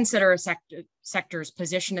 These consider a sector's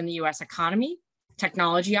position in the US economy,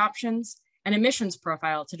 technology options, and emissions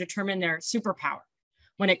profile to determine their superpower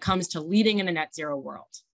when it comes to leading in a net zero world.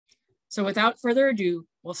 So without further ado,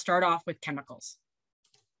 we'll start off with chemicals.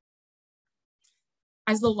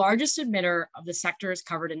 As the largest emitter of the sectors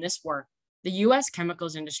covered in this work, the US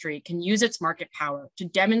chemicals industry can use its market power to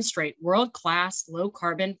demonstrate world-class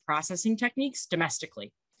low-carbon processing techniques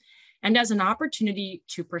domestically, and as an opportunity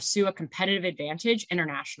to pursue a competitive advantage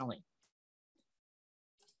internationally.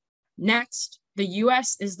 Next, the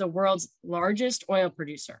US is the world's largest oil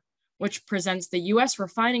producer, which presents the US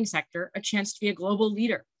refining sector a chance to be a global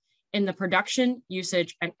leader in the production,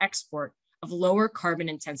 usage, and export of lower carbon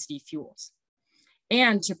intensity fuels,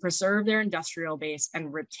 and to preserve their industrial base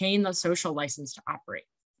and retain the social license to operate.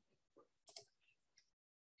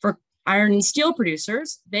 For iron and steel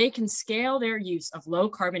producers, they can scale their use of low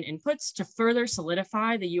carbon inputs to further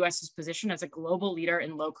solidify the US's position as a global leader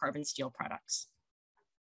in low carbon steel products.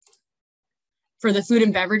 For the food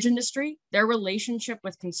and beverage industry, their relationship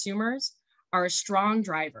with consumers are a strong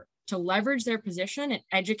driver to leverage their position in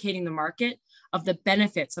educating the market of the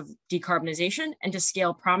benefits of decarbonization and to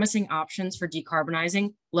scale promising options for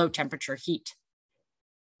decarbonizing low temperature heat.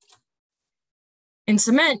 In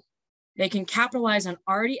cement, They can capitalize on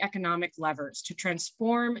already economic levers to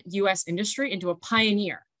transform US industry into a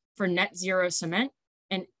pioneer for net zero cement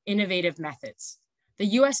and innovative methods. The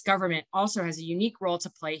US government also has a unique role to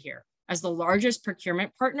play here. As the largest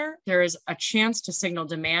procurement partner, there is a chance to signal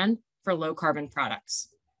demand for low carbon products.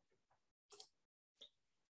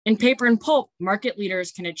 In paper and pulp, market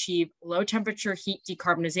leaders can achieve low temperature heat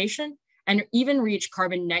decarbonization and even reach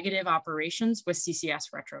carbon negative operations with CCS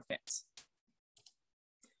retrofits.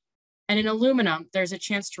 And in aluminum, there's a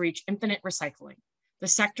chance to reach infinite recycling. The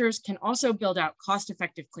sectors can also build out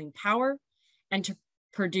cost-effective clean power and to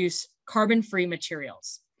produce carbon-free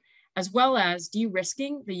materials, as well as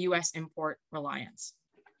de-risking the US import reliance.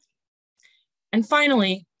 And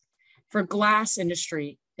finally, for glass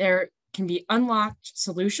industry, there can be unlocked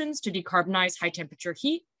solutions to decarbonize high temperature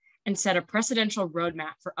heat and set a precedential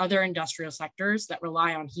roadmap for other industrial sectors that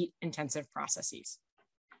rely on heat intensive processes.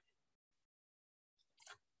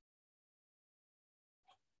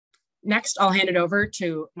 Next, I'll hand it over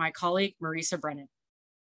to my colleague, Marisa Brennan.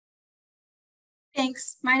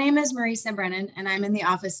 Thanks. My name is Marisa Brennan, and I'm in the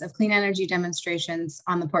Office of Clean Energy Demonstrations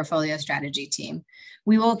on the Portfolio Strategy team.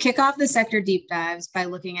 We will kick off the sector deep dives by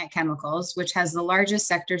looking at chemicals, which has the largest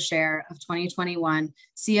sector share of 2021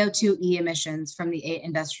 CO2e emissions from the 8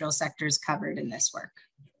 industrial sectors covered in this work.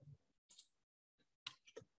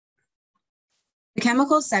 The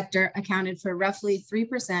chemical sector accounted for roughly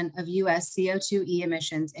 3% of US CO2e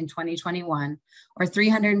emissions in 2021, or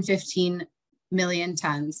 315 million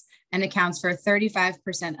tons, and accounts for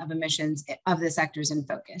 35% of emissions of the sectors in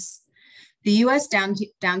focus. The US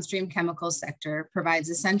downstream chemical sector provides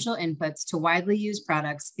essential inputs to widely used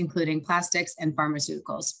products, including plastics and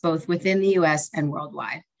pharmaceuticals, both within the US and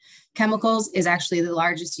worldwide. Chemicals is actually the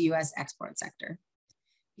largest US export sector.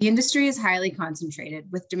 The industry is highly concentrated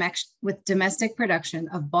with domestic production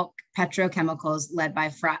of bulk petrochemicals led by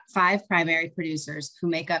 5 primary producers who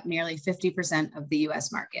make up nearly 50% of the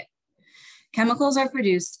US market. Chemicals are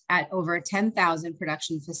produced at over 10,000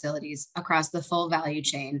 production facilities across the full value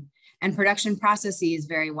chain, and production processes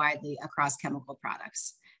vary widely across chemical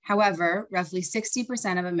products. However, roughly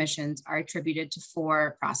 60% of emissions are attributed to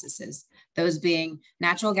 4 processes, those being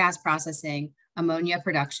natural gas processing, ammonia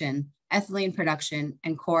production, ethylene production,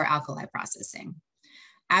 and core alkali processing.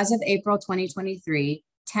 As of April 2023,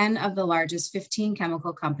 10 of the largest 15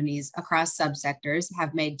 chemical companies across subsectors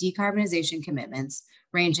have made decarbonization commitments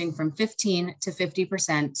ranging from 15 to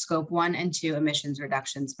 50% scope 1 and 2 emissions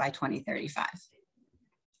reductions by 2035.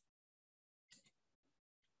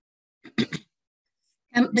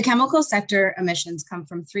 The chemical sector emissions come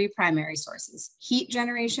from 3 primary sources: heat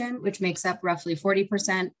generation, which makes up roughly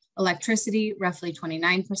 40%, electricity, roughly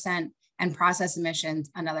 29%, and process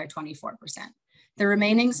emissions, another 24%. The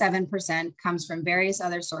remaining 7% comes from various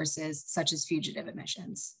other sources, such as fugitive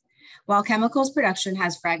emissions. While chemicals production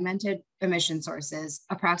has fragmented emission sources,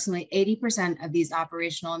 approximately 80% of these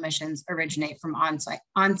operational emissions originate from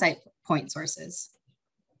on-site point sources.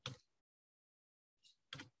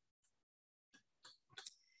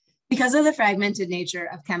 Because of the fragmented nature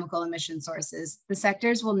of chemical emission sources, the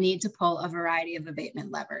sectors will need to pull a variety of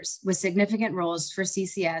abatement levers, with significant roles for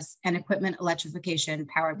CCS and equipment electrification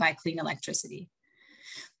powered by clean electricity.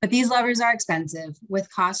 But these levers are expensive,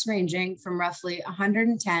 with costs ranging from roughly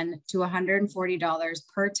 $110 to $140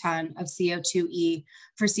 per ton of CO2e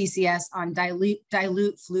for CCS on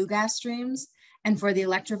dilute flue gas streams, and for the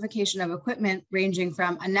electrification of equipment ranging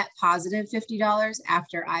from a net positive $50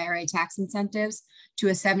 after IRA tax incentives to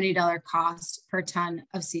a $70 cost per ton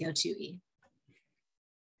of CO2e.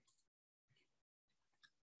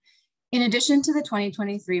 In addition to the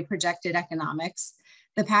 2023 projected economics,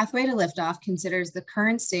 the pathway to liftoff considers the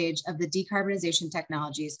current stage of the decarbonization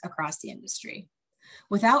technologies across the industry.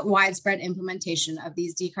 Without widespread implementation of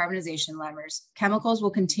these decarbonization levers, chemicals will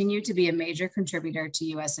continue to be a major contributor to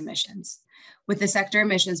US emissions, with the sector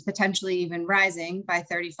emissions potentially even rising by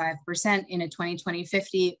 35% in a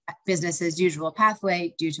 2020-50 business as usual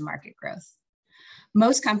pathway due to market growth.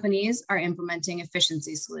 Most companies are implementing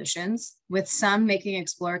efficiency solutions, with some making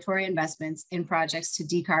exploratory investments in projects to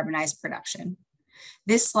decarbonize production.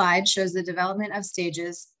 This slide shows the development of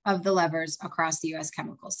stages of the levers across the US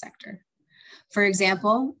chemical sector. For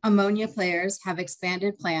example, ammonia players have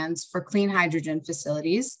expanded plans for clean hydrogen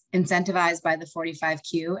facilities incentivized by the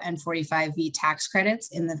 45Q and 45V tax credits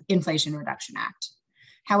in the Inflation Reduction Act.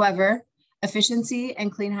 However, efficiency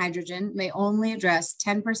and clean hydrogen may only address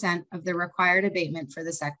 10% of the required abatement for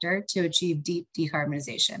the sector to achieve deep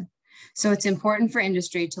decarbonization. So it's important for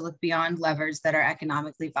industry to look beyond levers that are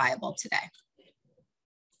economically viable today.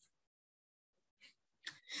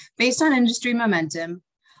 Based on industry momentum,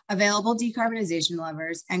 available decarbonization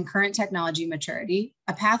levers, and current technology maturity,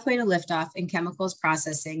 a pathway to liftoff in chemicals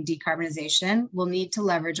processing decarbonization will need to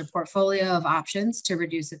leverage a portfolio of options to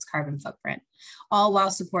reduce its carbon footprint, all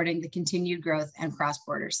while supporting the continued growth and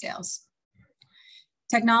cross-border sales.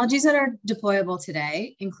 Technologies that are deployable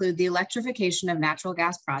today include the electrification of natural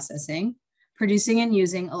gas processing, producing and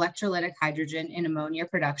using electrolytic hydrogen in ammonia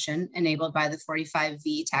production enabled by the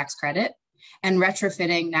 45V tax credit, and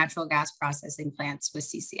retrofitting natural gas processing plants with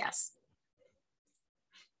CCS.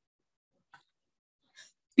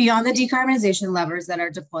 Beyond the decarbonization levers that are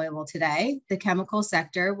deployable today, the chemical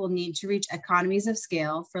sector will need to reach economies of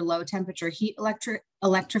scale for low temperature heat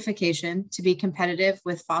electrification to be competitive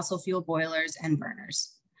with fossil fuel boilers and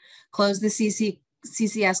burners, close the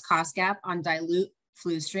CCS cost gap on dilute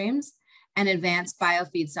flue streams, and advance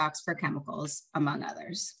biofeedstocks for chemicals, among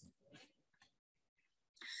others.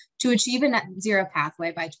 To achieve a net zero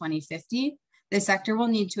pathway by 2050, the sector will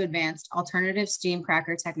need to advance alternative steam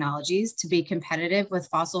cracker technologies to be competitive with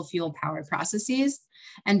fossil fuel powered processes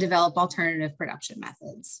and develop alternative production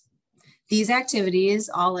methods. These activities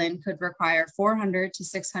all in could require $400 to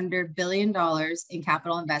 $600 billion in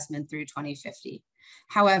capital investment through 2050.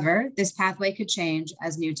 However, this pathway could change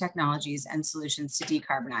as new technologies and solutions to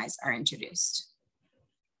decarbonize are introduced.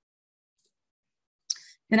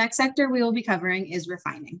 The next sector we will be covering is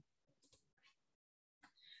refining.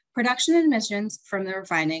 Production emissions from the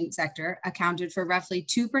refining sector accounted for roughly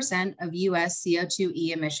 2% of US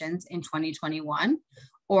CO2e emissions in 2021,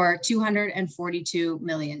 or 242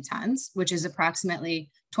 million tons, which is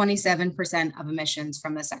approximately 27% of emissions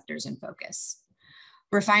from the sectors in focus.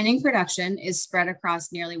 Refining production is spread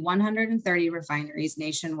across nearly 130 refineries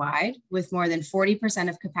nationwide, with more than 40%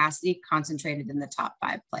 of capacity concentrated in the top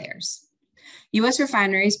 5 players. US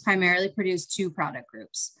refineries primarily produce 2 product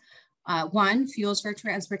groups. One, fuels for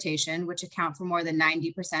transportation, which account for more than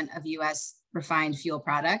 90% of US refined fuel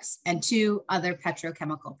products, and 2, other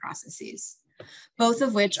petrochemical processes, both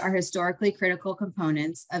of which are historically critical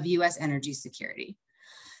components of US energy security.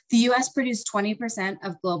 The US produced 20%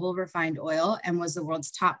 of global refined oil and was the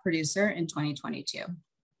world's top producer in 2022.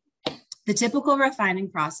 The typical refining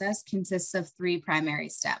process consists of 3 primary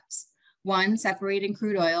steps. 1, separating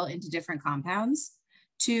crude oil into different compounds.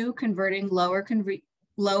 2, converting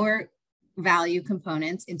lower value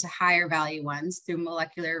components into higher value ones through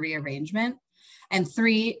molecular rearrangement. And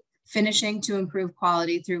 3, finishing to improve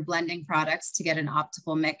quality through blending products to get an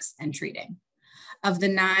optimal mix and treating. Of the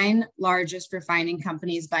 9 largest refining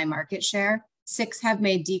companies by market share, 6 have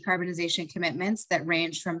made decarbonization commitments that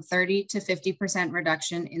range from 30 to 50%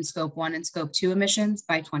 reduction in Scope 1 and Scope 2 emissions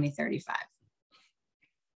by 2035.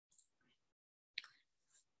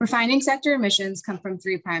 Refining sector emissions come from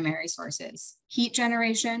 3 primary sources: heat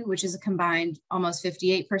generation, which is a combined almost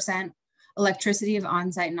 58%, electricity of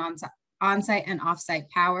on-site and off-site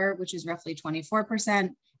power, which is roughly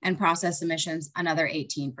 24%, and process emissions, another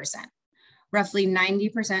 18%. Roughly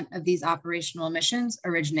 90% of these operational emissions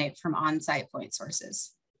originate from on-site point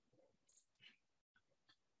sources.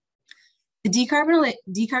 The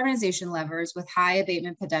decarbonization levers with high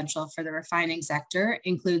abatement potential for the refining sector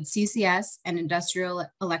include CCS and industrial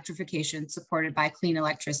electrification supported by clean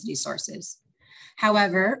electricity sources.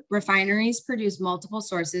 However, refineries produce multiple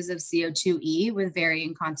sources of CO2e with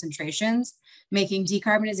varying concentrations, making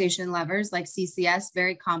decarbonization levers like CCS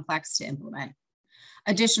very complex to implement.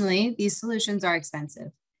 Additionally, these solutions are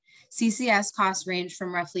expensive. CCS costs range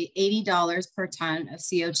from roughly $80 per ton of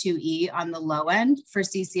CO2e on the low end for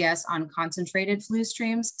CCS on concentrated flue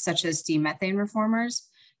streams, such as steam methane reformers,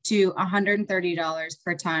 to $130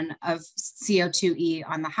 per ton of CO2e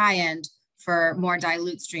on the high end for more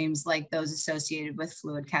dilute streams like those associated with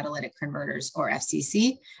fluid catalytic converters, or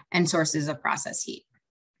FCC, and sources of process heat.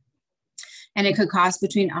 And it could cost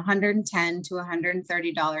between $110 to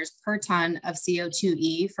 $130 per ton of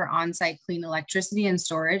CO2e for on-site clean electricity and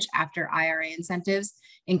storage after IRA incentives,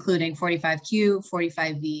 including 45Q,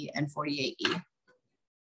 45V, and 48E.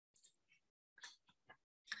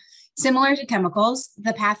 Similar to chemicals,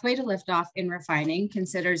 the pathway to liftoff in refining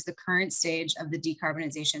considers the current stage of the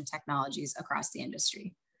decarbonization technologies across the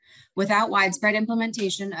industry. Without widespread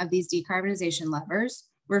implementation of these decarbonization levers,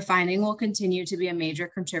 refining will continue to be a major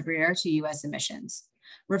contributor to US emissions.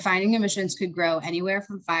 Refining emissions could grow anywhere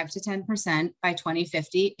from 5 to 10% by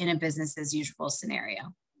 2050 in a business as usual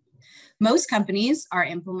scenario. Most companies are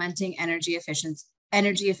implementing energy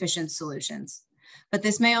efficient solutions, but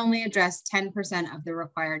this may only address 10% of the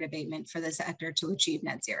required abatement for the sector to achieve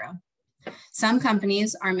net zero. Some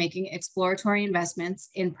companies are making exploratory investments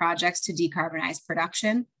in projects to decarbonize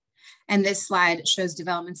production, and this slide shows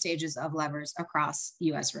development stages of levers across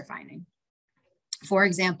US refining. For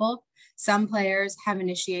example, some players have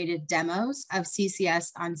initiated demos of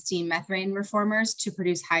CCS on steam methane reformers to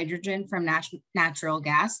produce hydrogen from natural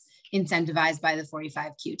gas, incentivized by the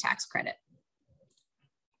 45Q tax credit.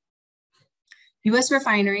 US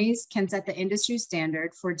refineries can set the industry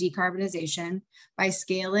standard for decarbonization by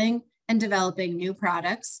scaling and developing new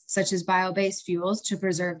products, such as bio-based fuels to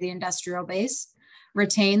preserve the industrial base,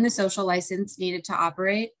 retain the social license needed to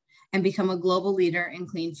operate, and become a global leader in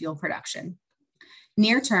clean fuel production.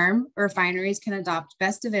 Near term, refineries can adopt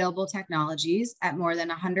best available technologies at more than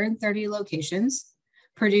 130 locations,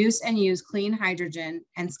 produce and use clean hydrogen,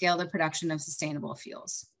 and scale the production of sustainable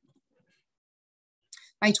fuels.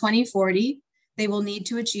 By 2040, they will need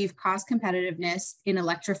to achieve cost competitiveness in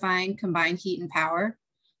electrifying combined heat and power,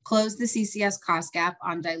 close the CCS cost gap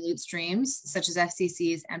on dilute streams, such as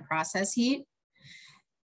FCCs and process heat,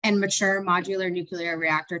 and mature modular nuclear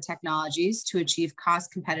reactor technologies to achieve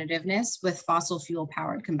cost competitiveness with fossil fuel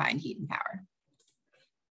powered combined heat and power.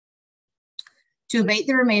 To abate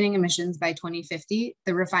the remaining emissions by 2050,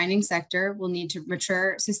 the refining sector will need to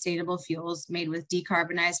mature sustainable fuels made with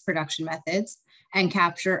decarbonized production methods and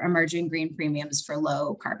capture emerging green premiums for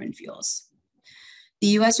low carbon fuels. The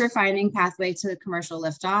US refining pathway to commercial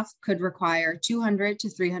liftoff could require $200 to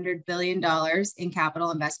 $300 billion in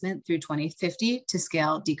capital investment through 2050 to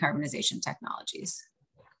scale decarbonization technologies.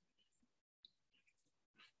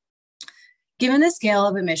 Given the scale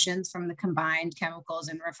of emissions from the combined chemicals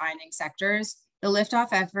and refining sectors, the Liftoff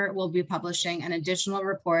effort will be publishing an additional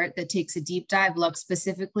report that takes a deep dive look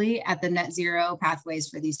specifically at the net zero pathways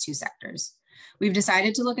for these two sectors. We've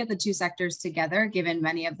decided to look at the two sectors together, given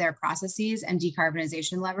many of their processes and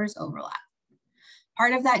decarbonization levers overlap.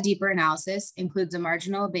 Part of that deeper analysis includes a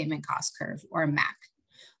marginal abatement cost curve, or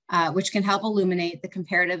MAC, which can help illuminate the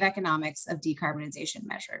comparative economics of decarbonization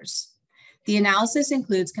measures. The analysis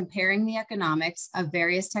includes comparing the economics of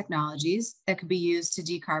various technologies that could be used to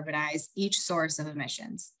decarbonize each source of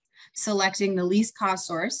emissions, selecting the least cost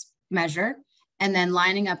source measure, and then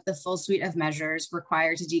lining up the full suite of measures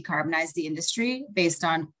required to decarbonize the industry based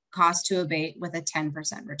on cost to abate with a 10%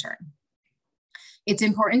 return. It's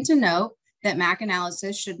important to note that MAC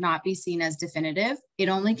analysis should not be seen as definitive. It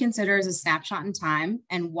only considers a snapshot in time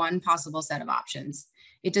and one possible set of options.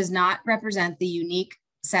 It does not represent the unique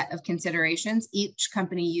set of considerations each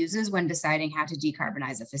company uses when deciding how to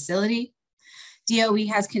decarbonize a facility. DOE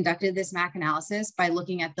has conducted this MAC analysis by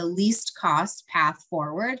looking at the least cost path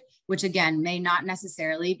forward, which again may not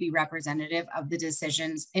necessarily be representative of the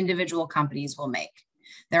decisions individual companies will make.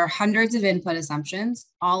 There are hundreds of input assumptions,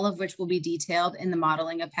 all of which will be detailed in the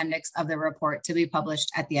modeling appendix of the report to be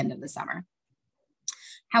published at the end of the summer.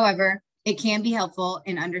 However, it can be helpful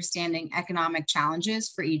in understanding economic challenges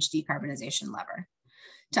for each decarbonization lever.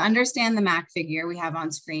 To understand the MAC figure we have on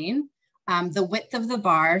screen, the width of the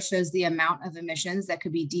bar shows the amount of emissions that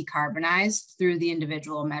could be decarbonized through the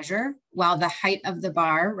individual measure, while the height of the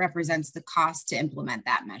bar represents the cost to implement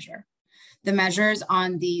that measure. The measures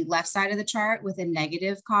on the left side of the chart with a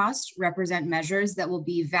negative cost represent measures that will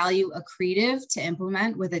be value accretive to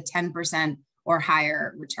implement with a 10% or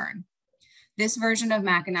higher return. This version of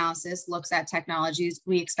MAC analysis looks at technologies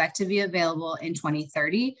we expect to be available in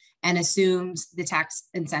 2030 and assumes the tax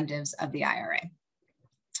incentives of the IRA.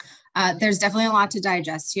 There's definitely a lot to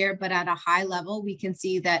digest here, but at a high level, we can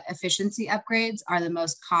see that efficiency upgrades are the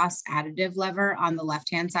most cost additive lever on the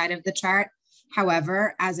left-hand side of the chart.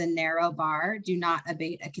 However, as a narrow bar, do not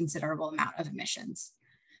abate a considerable amount of emissions.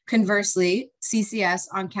 Conversely, CCS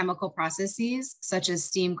on chemical processes, such as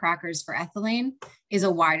steam crackers for ethylene, is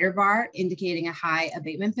a wider bar, indicating a high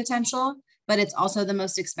abatement potential, but it's also the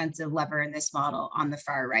most expensive lever in this model on the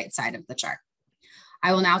far right side of the chart.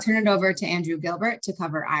 I will now turn it over to Andrew Gilbert to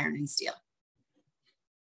cover iron and steel.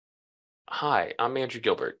 Hi, I'm Andrew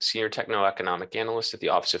Gilbert, Senior Techno-Economic Analyst at the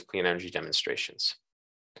Office of Clean Energy Demonstrations.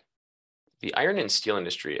 The iron and steel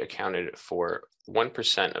industry accounted for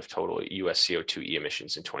 1% of total US CO2e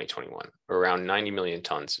emissions in 2021, or around 90 million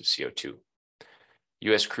tons of CO2.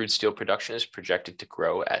 US crude steel production is projected to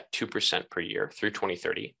grow at 2% per year through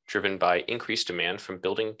 2030, driven by increased demand from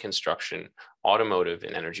building, construction, automotive,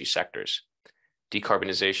 and energy sectors.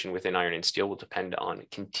 Decarbonization within iron and steel will depend on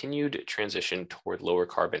continued transition toward lower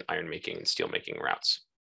carbon iron making and steel making routes.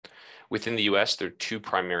 Within the US, there are two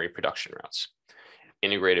primary production routes: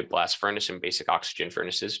 integrated blast furnace and basic oxygen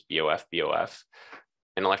furnaces, BOF,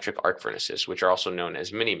 and electric arc furnaces, which are also known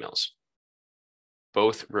as mini mills.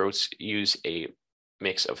 Both routes use a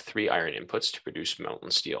mix of 3 iron inputs to produce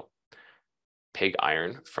molten steel: pig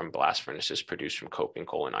iron from blast furnaces produced from coking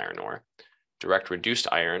coal and iron ore, direct reduced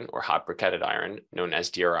iron or hot briquetted iron, known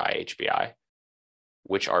as DRI-HBI,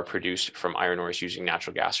 which are produced from iron ores using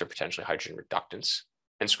natural gas or potentially hydrogen reductants,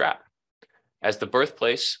 and scrap. As the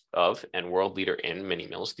birthplace of and world leader in mini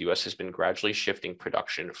mills, the US has been gradually shifting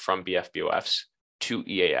production from BF-BOFs to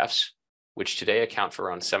EAFs, which today account for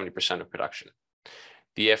around 70% of production.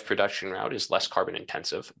 The EAF production route is less carbon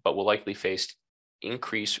intensive, but will likely face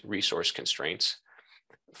increased resource constraints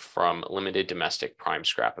from limited domestic prime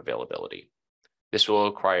scrap availability. This will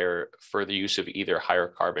require further use of either higher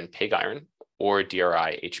carbon pig iron or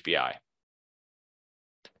DRI-HBI.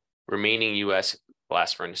 Remaining US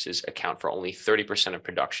blast furnaces account for only 30% of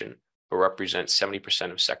production, but represent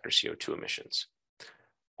 70% of sector CO2 emissions.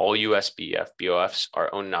 All US BF-BOFs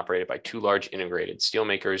are owned and operated by two large integrated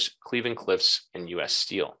steelmakers, Cleveland-Cliffs and US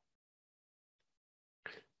Steel.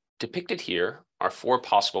 Depicted here are four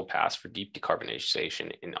possible paths for deep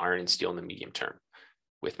decarbonization in iron and steel in the medium term,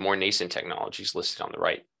 with more nascent technologies listed on the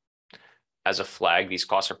right. As a flag, these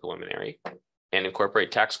costs are preliminary and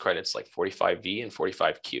incorporate tax credits like 45V and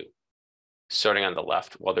 45Q. Starting on the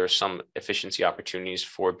left, while there are some efficiency opportunities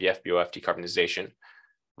for BF-BOF decarbonization,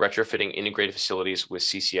 retrofitting integrated facilities with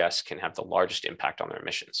CCS can have the largest impact on their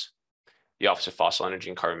emissions. The Office of Fossil Energy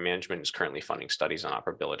and Carbon Management is currently funding studies on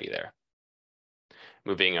operability there.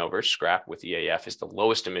 Moving over, scrap with EAF is the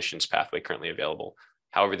lowest emissions pathway currently available.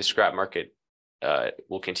 However, the scrap market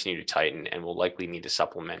will continue to tighten and will likely need to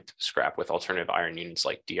supplement scrap with alternative iron units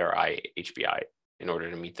like DRI-HBI in order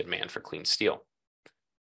to meet the demand for clean steel.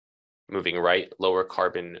 Moving right, lower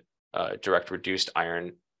carbon direct reduced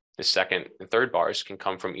iron, the second and third bars can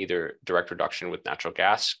come from either direct reduction with natural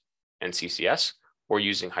gas and CCS or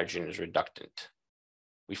using hydrogen as reductant.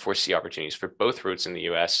 We foresee opportunities for both routes in the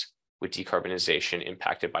US with decarbonization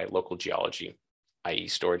impacted by local geology, i.e.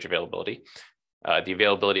 storage availability, the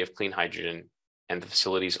availability of clean hydrogen, and the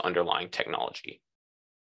facility's underlying technology.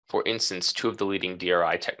 For instance, two of the leading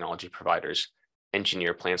DRI technology providers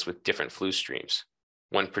engineer plants with different flue streams.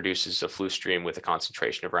 One produces a flue stream with a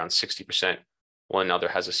concentration of around 60%, while another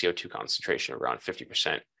has a CO2 concentration of around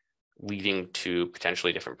 50%, leading to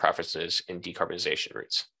potentially different preferences in decarbonization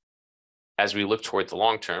routes. As we look toward the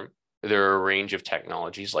long term, there are a range of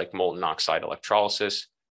technologies like molten oxide electrolysis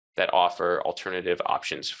that offer alternative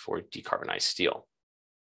options for decarbonized steel.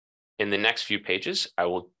 In the next few pages, I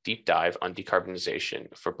will deep dive on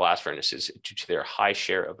decarbonization for blast furnaces due to their high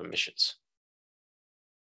share of emissions.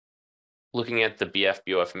 Looking at the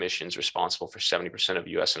BF-BOF emissions responsible for 70% of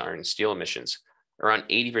US and iron and steel emissions, around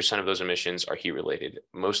 80% of those emissions are heat-related,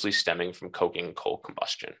 mostly stemming from coking and coal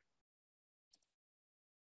combustion.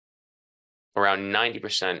 Around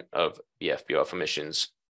 90% of BF-BOF emissions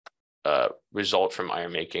result from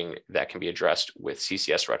iron making that can be addressed with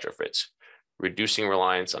CCS retrofits, reducing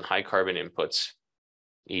reliance on high carbon inputs,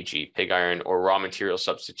 e.g. pig iron, or raw material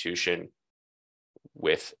substitution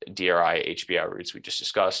with DRI-HBI routes we just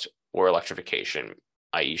discussed, or electrification,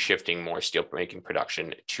 i.e. shifting more steelmaking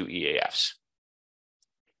production to EAFs.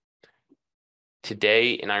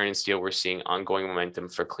 Today in iron and steel, we're seeing ongoing momentum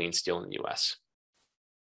for clean steel in the US.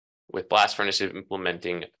 With blast furnaces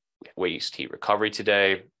implementing waste heat recovery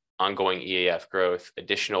today, ongoing EAF growth,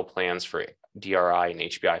 additional plans for DRI and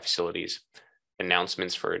HBI facilities,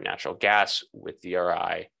 announcements for natural gas with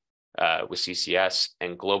DRI, with CCS,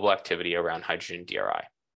 and global activity around hydrogen DRI.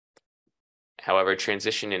 However,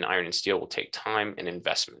 transition in iron and steel will take time and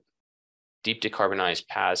investment. Deep decarbonized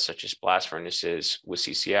paths such as blast furnaces with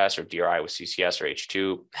CCS or DRI with CCS or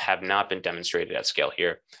H2 have not been demonstrated at scale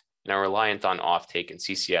here and are reliant on offtake in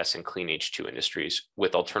CCS and clean H2 industries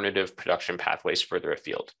with alternative production pathways further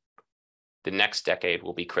afield. The next decade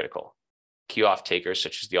will be critical. Key off-takers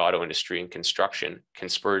such as the auto industry and construction can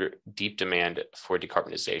spur deep demand for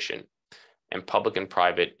decarbonization, and public and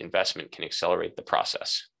private investment can accelerate the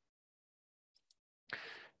process.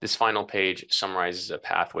 This final page summarizes a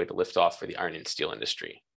pathway to liftoff for the iron and steel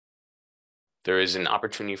industry. There is an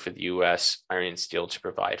opportunity for the US iron and steel to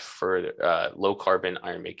provide further low carbon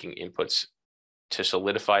iron making inputs to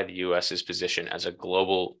solidify the US's position as a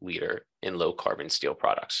global leader in low carbon steel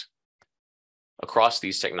products. Across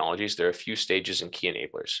these technologies, there are a few stages and key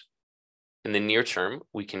enablers. In the near term,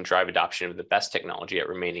 we can drive adoption of the best technology at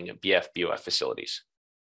remaining BF-BOF facilities.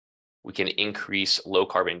 We can increase low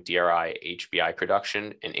carbon DRI-HBI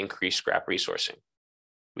production and increase scrap resourcing.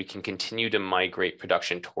 We can continue to migrate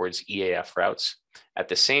production towards EAF routes. At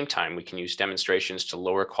the same time, we can use demonstrations to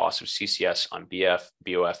lower costs of CCS on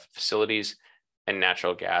BF-BOF facilities and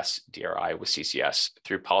natural gas DRI with CCS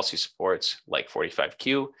through policy supports like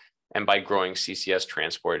 45Q and by growing CCS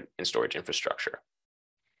transport and storage infrastructure.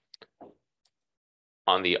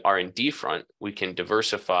 On the R&D front, we can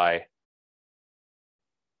diversify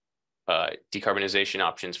decarbonization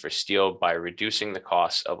options for steel by reducing the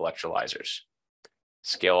cost of electrolyzers,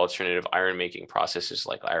 scale alternative iron making processes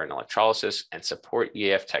like iron electrolysis, and support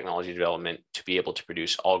EAF technology development to be able to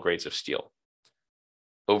produce all grades of steel.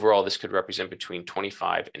 Overall, this could represent between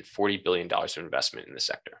 $25 and $40 billion of investment in the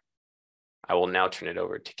sector. I will now turn it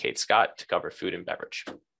over to Kate Scott to cover food and beverage.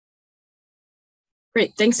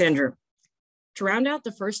 Great, thanks, Andrew. To round out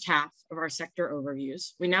the first half of our sector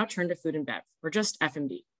overviews, we now turn to food and bev, or just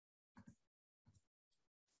F&B.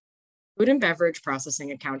 Food and beverage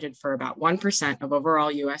processing accounted for about 1% of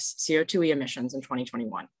overall US CO2e emissions in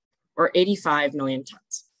 2021, or 85 million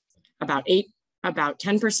tons, about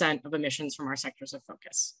 10% of emissions from our sectors of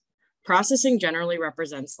focus. Processing generally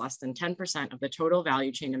represents less than 10% of the total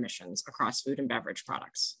value chain emissions across food and beverage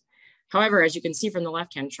products. However, as you can see from the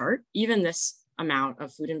left-hand chart, even this amount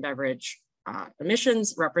of food and beverage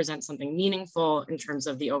emissions represent something meaningful in terms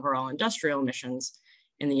of the overall industrial emissions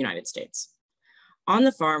in the United States. On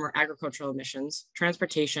the farm or agricultural emissions,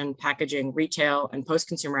 transportation, packaging, retail, and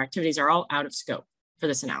post-consumer activities are all out of scope for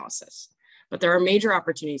this analysis. But there are major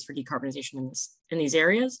opportunities for decarbonization in these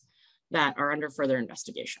areas that are under further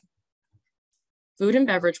investigation. Food and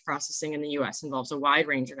beverage processing in the US involves a wide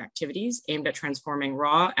range of activities aimed at transforming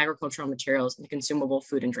raw agricultural materials into consumable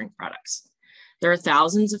food and drink products. There are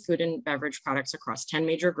thousands of food and beverage products across 10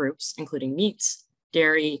 major groups, including meats,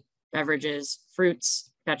 dairy, beverages,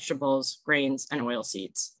 fruits, vegetables, grains, and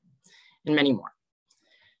oilseeds, and many more.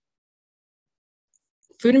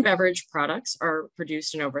 Food and beverage products are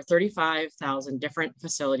produced in over 35,000 different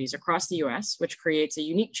facilities across the US, which creates a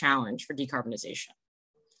unique challenge for decarbonization.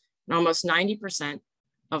 And almost 90%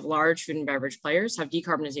 of large food and beverage players have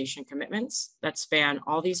decarbonization commitments that span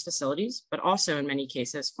all these facilities, but also in many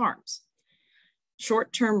cases, farms.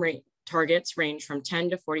 Short-term targets range from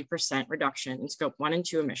 10 to 40% reduction in scope 1 and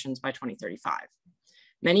 2 emissions by 2035.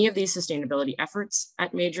 Many of these sustainability efforts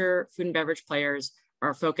at major food and beverage players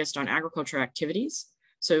are focused on agriculture activities.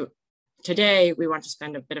 So today we want to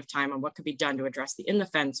spend a bit of time on what could be done to address the in the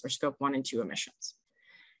fence or scope 1 and 2 emissions.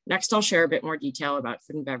 Next, I'll share a bit more detail about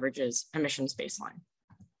food and beverages emissions baseline.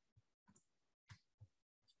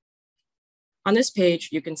 On this page,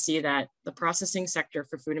 you can see that the processing sector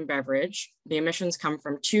for food and beverage, the emissions come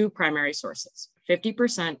from two primary sources,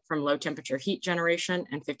 50% from low temperature heat generation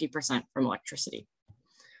and 50% from electricity.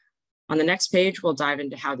 On the next page, we'll dive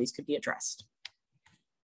into how these could be addressed.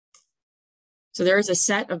 So there is a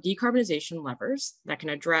set of decarbonization levers that can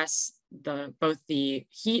address both the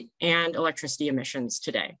heat and electricity emissions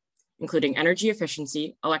today, including energy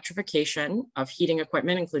efficiency, electrification of heating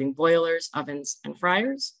equipment, including boilers, ovens, and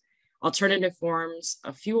fryers, alternative forms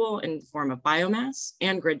of fuel in the form of biomass,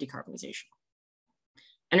 and grid decarbonization.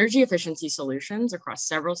 Energy efficiency solutions across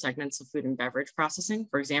several segments of food and beverage processing,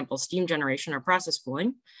 for example, steam generation or process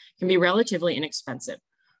cooling, can be relatively inexpensive,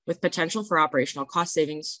 with potential for operational cost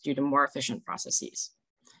savings due to more efficient processes.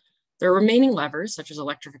 There are remaining levers, such as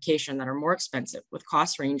electrification, that are more expensive, with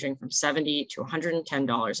costs ranging from $70 to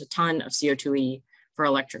 $110 a ton of CO2e for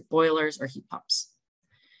electric boilers or heat pumps.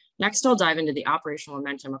 Next, I'll dive into the operational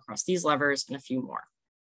momentum across these levers and a few more.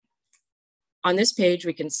 On this page,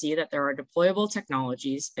 we can see that there are deployable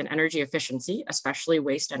technologies in energy efficiency, especially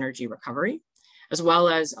waste energy recovery, as well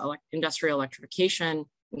as industrial electrification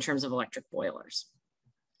in terms of electric boilers.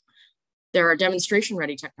 There are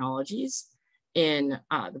demonstration-ready technologies in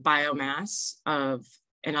the biomass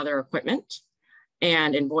and other equipment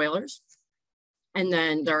and in boilers. And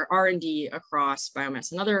then there are R&D across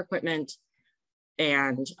biomass and other equipment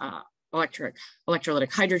and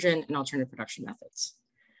electrolytic hydrogen and alternative production methods.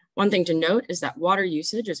 One thing to note is that water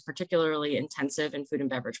usage is particularly intensive in food and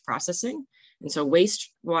beverage processing. And so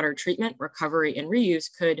wastewater treatment, recovery, and reuse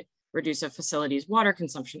could reduce a facility's water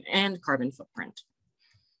consumption and carbon footprint.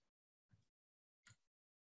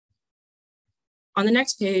 On the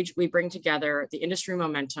next page, we bring together the industry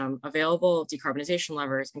momentum, available decarbonization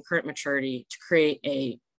levers, and current maturity to create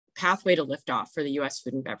a pathway to liftoff for the US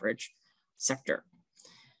food and beverage sector.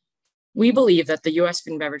 We believe that the US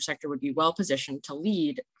food and beverage sector would be well positioned to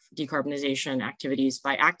lead decarbonization activities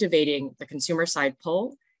by activating the consumer side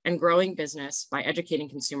pull and growing business by educating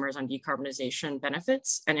consumers on decarbonization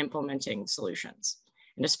benefits and implementing solutions,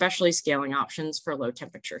 and especially scaling options for low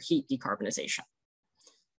temperature heat decarbonization.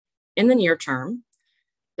 In the near term,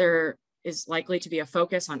 there is likely to be a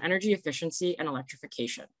focus on energy efficiency and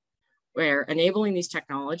electrification, where enabling these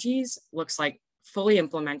technologies looks like fully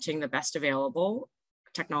implementing the best available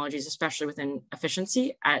technologies, especially within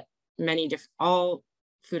efficiency at all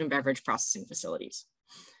food and beverage processing facilities.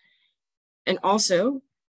 And also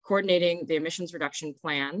coordinating the emissions reduction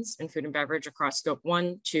plans in food and beverage across scope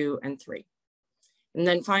 1, 2, and 3. And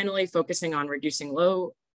then finally, focusing on reducing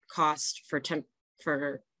low cost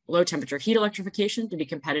for low temperature heat electrification to be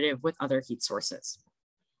competitive with other heat sources.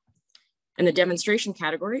 In the demonstration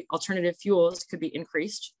category, alternative fuels could be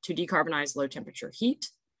increased to decarbonize low temperature heat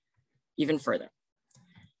even further.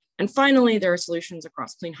 And finally, there are solutions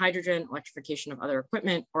across clean hydrogen, electrification of other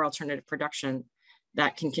equipment, or alternative production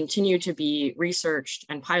that can continue to be researched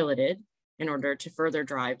and piloted in order to further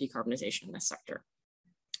drive decarbonization in this sector.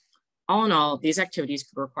 All in all, these activities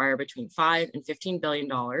could require between $5 and $15 billion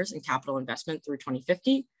in capital investment through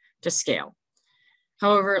 2050 to scale.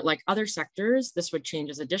 However, like other sectors, this would change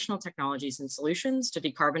as additional technologies and solutions to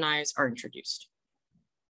decarbonize are introduced.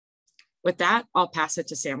 With that, I'll pass it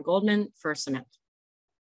to Sam Goldman for cement.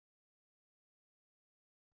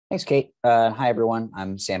 Thanks, Kate. Hi, everyone.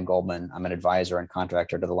 I'm Sam Goldman. I'm an advisor and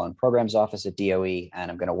contractor to the Loan Programs Office at DOE,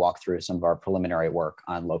 and I'm going to walk through some of our preliminary work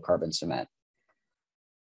on low carbon cement.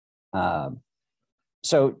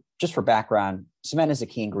 So just for background, cement is a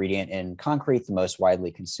key ingredient in concrete, the most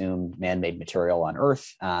widely consumed man-made material on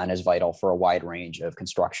Earth, and is vital for a wide range of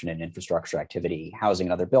construction and infrastructure activity, housing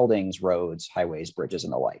and other buildings, roads, highways, bridges,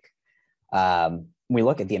 and the like. When we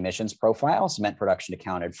look at the emissions profile, cement production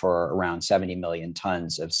accounted for around 70 million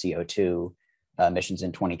tons of CO2 emissions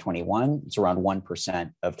in 2021. It's around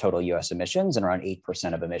 1% of total US emissions and around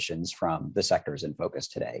 8% of emissions from the sectors in focus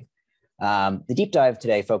today. The deep dive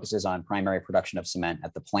today focuses on primary production of cement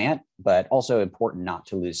at the plant, but also important not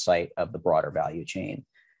to lose sight of the broader value chain,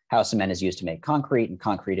 how cement is used to make concrete, and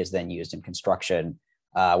concrete is then used in construction,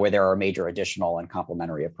 where there are major additional and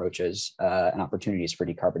complementary approaches and opportunities for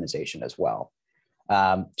decarbonization as well.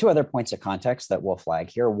 Two other points of context that we'll flag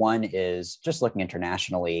here. One is just looking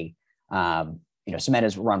internationally, cement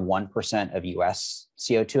is around 1% of US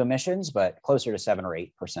CO2 emissions, but closer to 7 or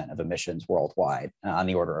 8% of emissions worldwide, on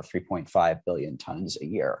the order of 3.5 billion tons a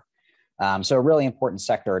year. So a really important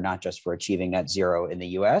sector, not just for achieving net zero in the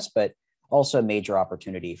US, but also a major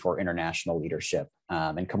opportunity for international leadership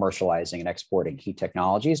and commercializing and exporting key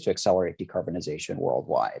technologies to accelerate decarbonization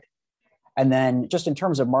worldwide. And then just in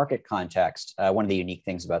terms of market context, one of the unique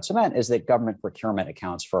things about cement is that government procurement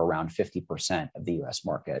accounts for around 50% of the US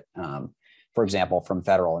market, for example, from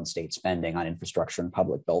federal and state spending on infrastructure and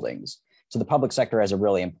public buildings. So the public sector has a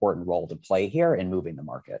really important role to play here in moving the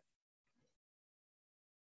market.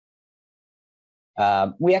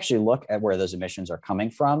 We actually look at where those emissions are coming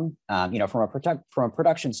from. From a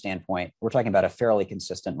production standpoint, we're talking about a fairly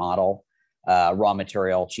consistent model. Raw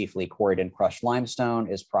material, chiefly quarried and crushed limestone,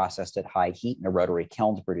 is processed at high heat in a rotary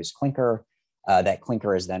kiln to produce clinker. That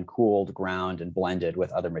clinker is then cooled, ground, and blended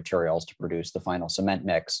with other materials to produce the final cement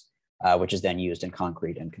mix, which is then used in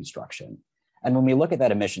concrete and construction. And when we look at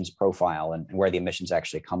that emissions profile and where the emissions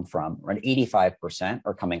actually come from, around 85%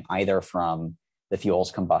 are coming either from the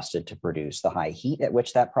fuels combusted to produce the high heat at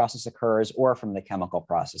which that process occurs, or from the chemical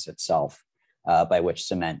process itself, by which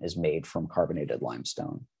cement is made from carbonated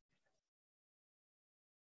limestone.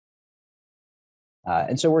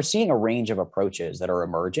 And so we're seeing a range of approaches that are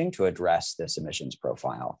emerging to address this emissions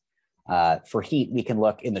profile. For heat, we can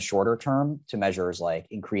look in the shorter term to measures like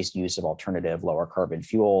increased use of alternative lower carbon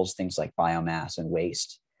fuels, things like biomass and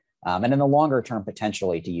waste. And in the longer term,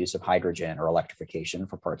 potentially to use of hydrogen or electrification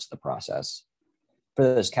for parts of the process. For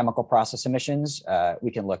those chemical process emissions,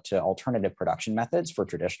 we can look to alternative production methods for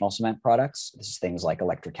traditional cement products. This is things like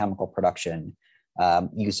electrochemical production,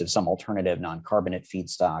 use of some alternative non-carbonate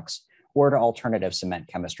feedstocks, or to alternative cement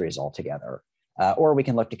chemistries altogether. Or we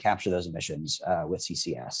can look to capture those emissions with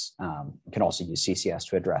CCS. We can also use CCS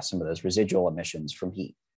to address some of those residual emissions from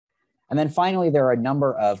heat. And then finally, there are a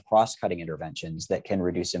number of cross-cutting interventions that can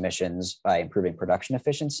reduce emissions by improving production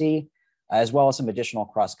efficiency, as well as some additional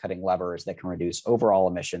cross-cutting levers that can reduce overall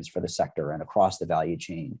emissions for the sector and across the value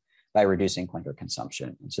chain by reducing clinker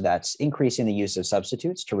consumption. And so that's increasing the use of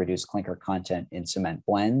substitutes to reduce clinker content in cement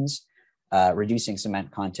blends, reducing cement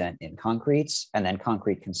content in concretes, and then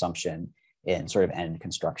concrete consumption in sort of end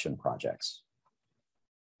construction projects.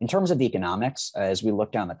 In terms of the economics, as we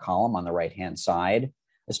look down the column on the right-hand side,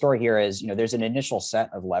 the story here is, there's an initial set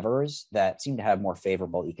of levers that seem to have more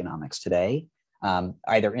favorable economics today,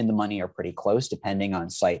 either in the money or pretty close, depending on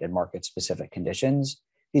site and market-specific conditions.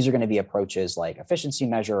 These are going to be approaches like efficiency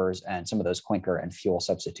measures and some of those clinker and fuel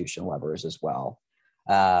substitution levers as well.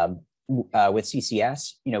 With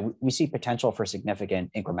CCS, we see potential for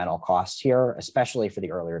significant incremental costs here, especially for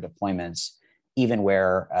the earlier deployments, even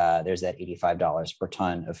where there's that $85 per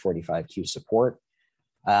ton of 45Q support.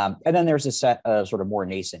 And then there's a set of sort of more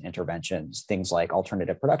nascent interventions, things like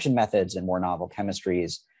alternative production methods and more novel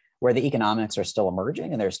chemistries, where the economics are still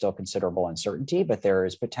emerging and there's still considerable uncertainty, but there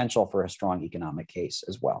is potential for a strong economic case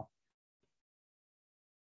as well.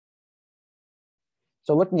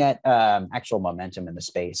 So looking at actual momentum in the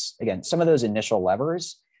space, again, some of those initial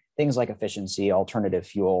levers, things like efficiency, alternative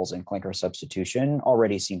fuels, and clinker substitution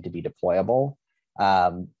already seem to be deployable.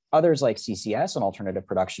 Others like CCS and alternative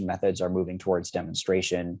production methods are moving towards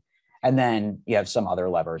demonstration. And then you have some other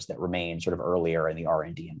levers that remain sort of earlier in the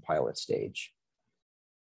R&D and pilot stage.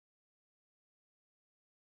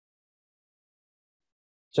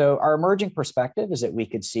 So our emerging perspective is that we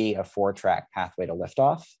could see a 4-track pathway to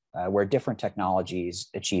liftoff, where different technologies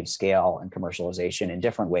achieve scale and commercialization in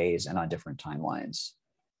different ways and on different timelines.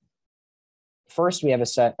 First, we have a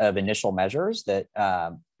set of initial measures that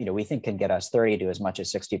we think can get us 30 to as much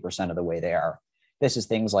as 60% of the way there. This is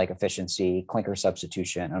things like efficiency, clinker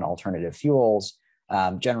substitution, and alternative fuels,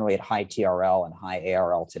 generally at high TRL and high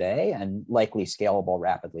ARL today, and likely scalable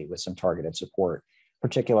rapidly with some targeted support,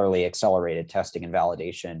 particularly accelerated testing and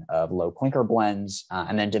validation of low clinker blends,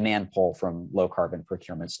 and then demand pull from low carbon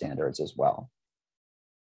procurement standards as well.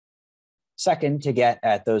 Second, to get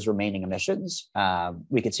at those remaining emissions,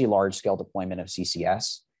 we could see large scale deployment of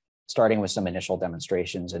CCS, starting with some initial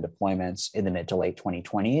demonstrations and deployments in the mid to late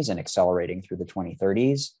 2020s and accelerating through the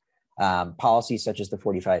 2030s. Policies such as the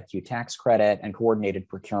 45Q tax credit and coordinated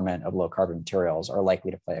procurement of low carbon materials are likely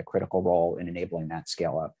to play a critical role in enabling that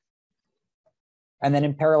scale up. And then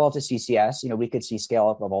in parallel to CCS, we could see scale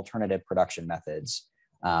up of alternative production methods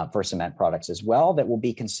for cement products as well that will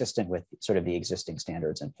be consistent with sort of the existing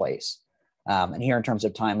standards in place. And here in terms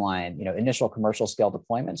of timeline, initial commercial scale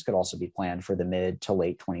deployments could also be planned for the mid to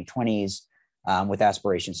late 2020s with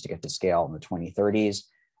aspirations to get to scale in the 2030s.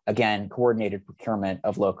 Again, coordinated procurement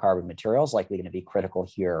of low carbon materials likely going to be critical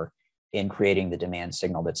here in creating the demand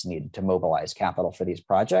signal that's needed to mobilize capital for these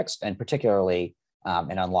projects, and particularly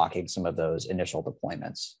in unlocking some of those initial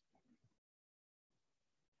deployments.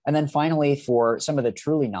 And then finally, for some of the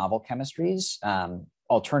truly novel chemistries,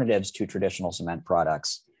 alternatives to traditional cement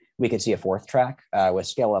products, we could see a 4th track with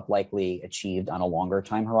scale up likely achieved on a longer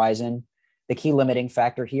time horizon. The key limiting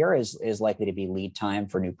factor here is likely to be lead time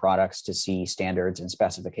for new products to see standards and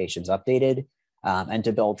specifications updated and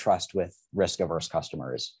to build trust with risk-averse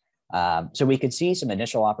customers. So we could see some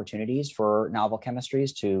initial opportunities for novel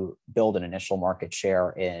chemistries to build an initial market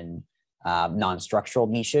share in non-structural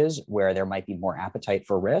niches where there might be more appetite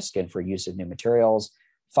for risk and for use of new materials,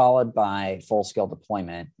 followed by full-scale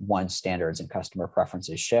deployment once standards and customer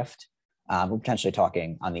preferences shift. We're potentially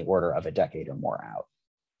talking on the order of a decade or more out.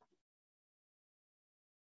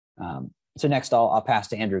 So next, I'll pass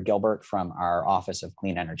to Andrew Gilbert from our Office of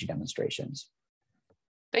Clean Energy Demonstrations.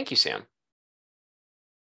 Thank you, Sam.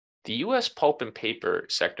 The U.S. pulp and paper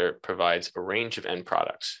sector provides a range of end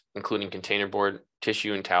products, including containerboard,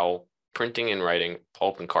 tissue and towel, printing and writing,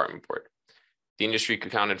 pulp and carton board. The industry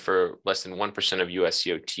accounted for less than 1% of U.S.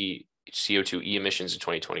 CO2e emissions in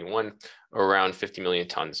 2021, or around 50 million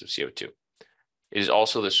tons of CO2. It is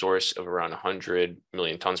also the source of around 100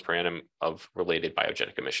 million tons per annum of related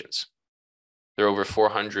biogenic emissions. There are over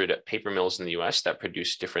 400 paper mills in the U.S. that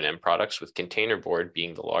produce different end products, with containerboard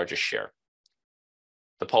being the largest share.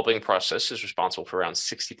 The pulping process is responsible for around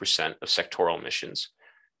 60% of sectoral emissions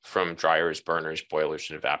from dryers, burners, boilers,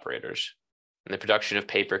 and evaporators. And the production of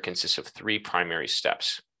paper consists of 3 primary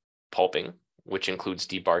steps: pulping, which includes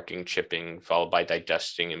debarking, chipping, followed by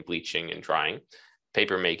digesting and bleaching and drying;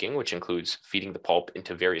 paper making, which includes feeding the pulp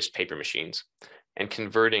into various paper machines; and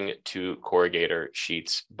converting to corrugator,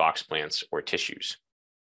 sheets, box plants, or tissues.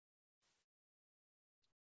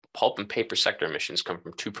 Pulp and paper sector emissions come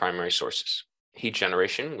from 2 primary sources: heat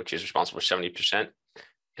generation, which is responsible for 70%, and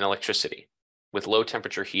electricity, with low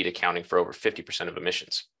temperature heat accounting for over 50% of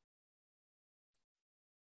emissions.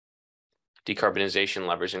 Decarbonization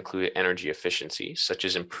levers include energy efficiency, such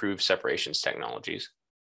as improved separations technologies,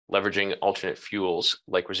 leveraging alternate fuels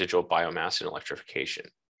like residual biomass and electrification.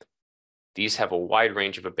 These have a wide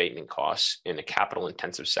range of abatement costs in a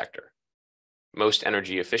capital-intensive sector. Most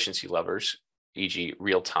energy efficiency levers, e.g.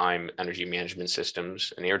 real-time energy management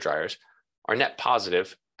systems and air dryers, are net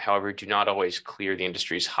positive, however, do not always clear the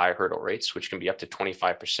industry's high hurdle rates, which can be up to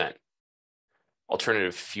 25%.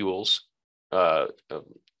 Alternative fuels,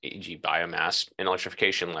 e.g. biomass and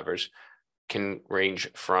electrification levers, can range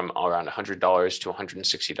from around $100 to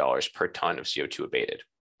 $160 per ton of CO2 abated.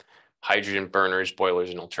 Hydrogen burners, boilers,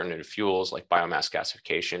 and alternative fuels like biomass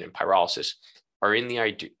gasification and pyrolysis are in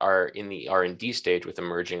the R&D stage with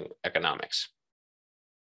emerging economics.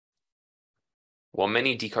 While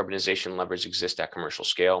many decarbonization levers exist at commercial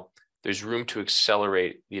scale, there's room to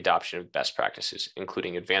accelerate the adoption of best practices,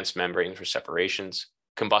 including advanced membranes for separations,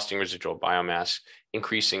 combusting residual biomass,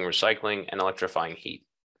 increasing recycling, and electrifying heat.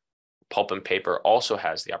 Pulp and paper also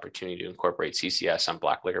has the opportunity to incorporate CCS on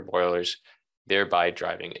black liquor boilers, thereby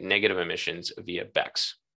driving negative emissions via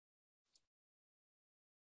BECCS.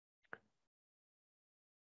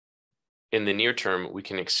 In the near term, we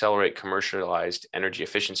can accelerate commercialized energy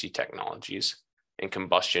efficiency technologies and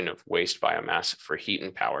combustion of waste biomass for heat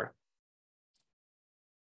and power,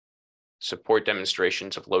 support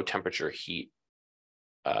demonstrations of low temperature heat,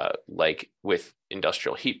 like with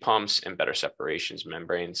industrial heat pumps and better separations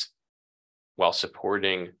membranes, while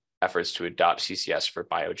supporting efforts to adopt CCS for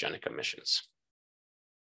biogenic emissions.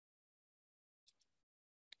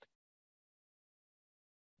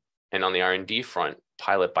 And on the R&D front,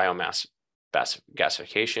 pilot biomass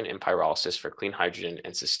gasification and pyrolysis for clean hydrogen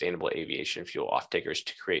and sustainable aviation fuel off-takers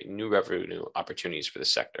to create new revenue opportunities for the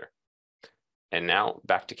sector. And now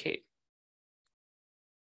back to Kate.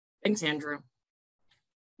 Thanks, Andrew.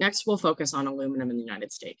 Next, we'll focus on aluminum in the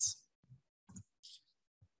United States.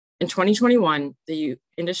 In 2021, the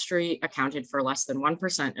industry accounted for less than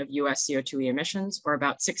 1% of US CO2e emissions, or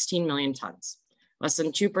about 16 million tons, less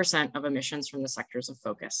than 2% of emissions from the sectors of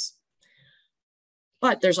focus.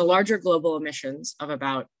 But there's a larger global emissions of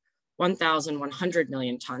about 1,100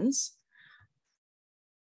 million tons.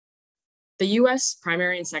 The US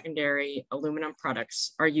primary and secondary aluminum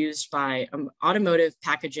products are used by automotive,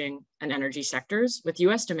 packaging, and energy sectors, with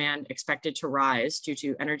US demand expected to rise due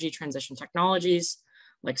to energy transition technologies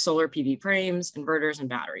like solar PV frames, inverters, and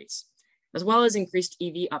batteries, as well as increased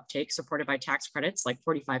EV uptake supported by tax credits like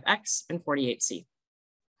 45X and 48C.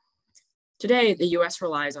 Today, the US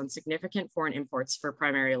relies on significant foreign imports for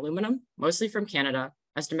primary aluminum, mostly from Canada,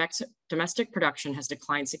 as domestic production has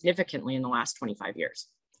declined significantly in the last 25 years.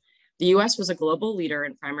 The US was a global leader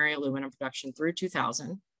in primary aluminum production through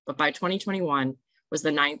 2000, but by 2021 was the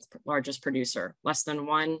 9th largest producer, less than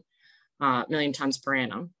 1 million tons per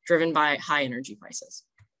annum, driven by high energy prices.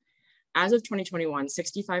 As of 2021,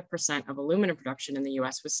 65% of aluminum production in the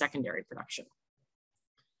US was secondary production.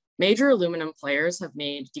 Major aluminum players have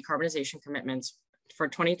made decarbonization commitments for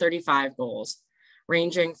 2035 goals,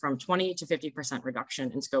 ranging from 20 to 50%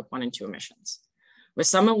 reduction in scope 1 and 2 emissions, with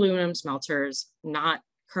some aluminum smelters not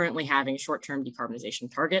currently having short-term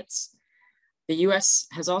decarbonization targets. The US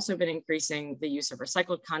has also been increasing the use of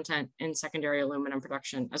recycled content in secondary aluminum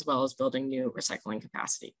production, as well as building new recycling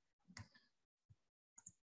capacity.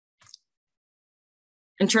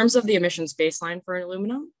 In terms of the emissions baseline for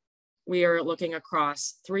aluminum, we are looking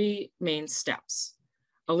across 3 main steps: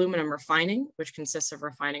 aluminum refining, which consists of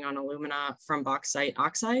refining on alumina from bauxite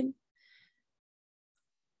oxide;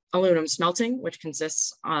 aluminum smelting, which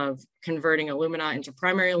consists of converting alumina into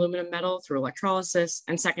primary aluminum metal through electrolysis;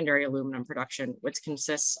 and secondary aluminum production, which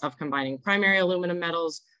consists of combining primary aluminum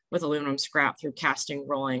metals with aluminum scrap through casting,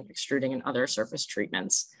 rolling, extruding, and other surface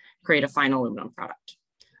treatments, create a final aluminum product.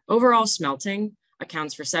 Overall, smelting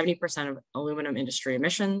accounts for 70% of aluminum industry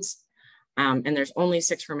emissions, and there's only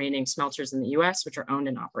 6 remaining smelters in the US, which are owned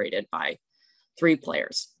and operated by 3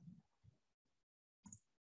 players.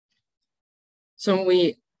 So when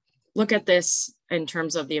we look at this in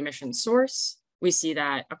terms of the emission source, we see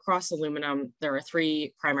that across aluminum, there are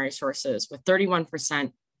 3 primary sources, with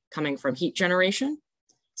 31% coming from heat generation,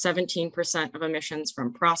 17% of emissions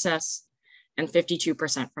from process, and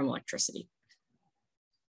 52% from electricity.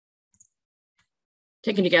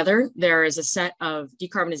 Taken together, there is a set of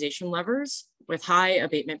decarbonization levers with high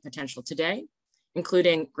abatement potential today,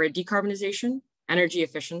 including grid decarbonization, energy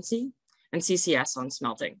efficiency, and CCS on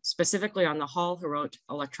smelting, specifically on the Hall-Héroult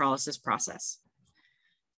electrolysis process.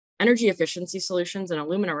 Energy efficiency solutions in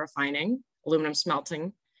alumina refining, aluminum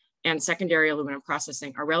smelting, and secondary aluminum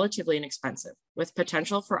processing are relatively inexpensive, with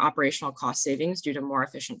potential for operational cost savings due to more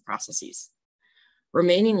efficient processes.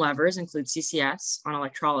 Remaining levers include CCS on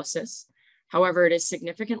electrolysis. However, it is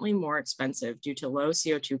significantly more expensive due to low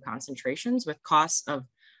CO2 concentrations, with costs of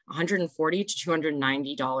 $140 to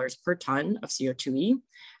 $290 per ton of CO2e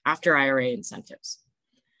after IRA incentives.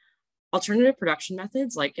 Alternative production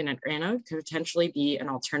methods like an anode could potentially be an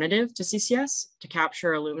alternative to CCS to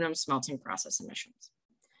capture aluminum smelting process emissions.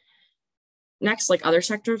 Next, like other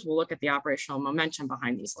sectors, we'll look at the operational momentum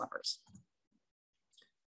behind these levers.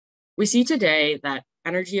 We see today that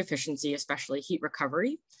energy efficiency, especially heat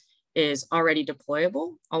recovery, is already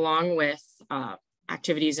deployable, along with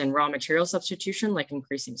activities in raw material substitution, like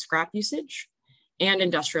increasing scrap usage, and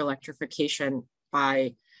industrial electrification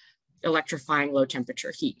by electrifying low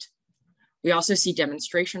temperature heat. We also see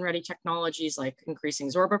demonstration-ready technologies like increasing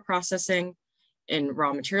Zorba processing in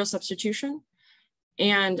raw material substitution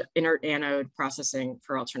and inert anode processing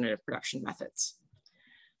for alternative production methods.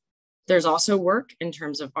 There's also work in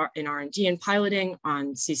terms of in R&D and piloting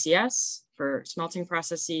on CCS for smelting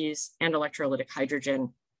processes and electrolytic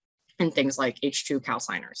hydrogen and things like H2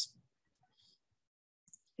 calciners.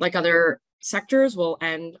 Like other sectors, we'll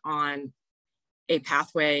end on a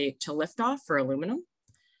pathway to liftoff for aluminum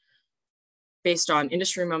based on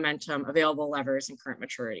industry momentum, available levers, and current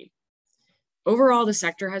maturity. Overall, the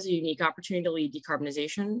sector has a unique opportunity to lead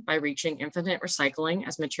decarbonization by reaching infinite recycling,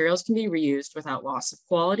 as materials can be reused without loss of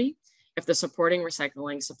quality if the supporting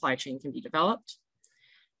recycling supply chain can be developed.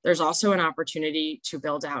 There's also an opportunity to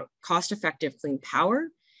build out cost-effective clean power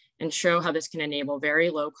and show how this can enable very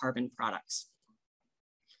low carbon products.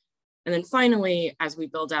 And then finally, as we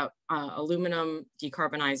build out aluminum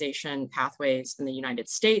decarbonization pathways in the United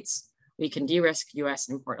States, we can de-risk US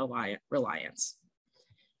import reliance.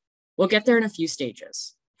 We'll get there in a few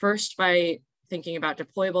stages. First, by thinking about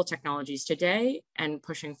deployable technologies today and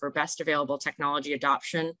pushing for best available technology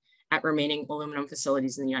adoption at remaining aluminum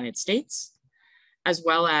facilities in the United States, as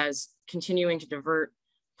well as continuing to divert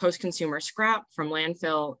post-consumer scrap from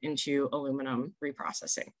landfill into aluminum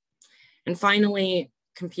reprocessing. And finally,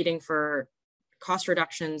 competing for cost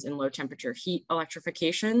reductions in low temperature heat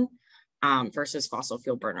electrification versus fossil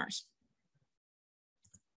fuel burners.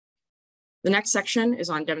 The next section is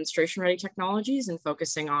on demonstration ready technologies and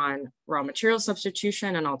focusing on raw material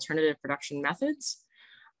substitution and alternative production methods,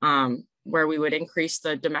 where we would increase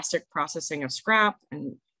the domestic processing of scrap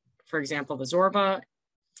and, for example, the Zorba,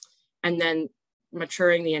 and then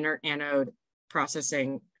maturing the inert anode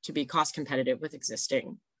processing to be cost competitive with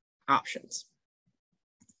existing options.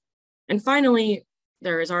 And finally,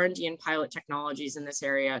 there is R&D and pilot technologies in this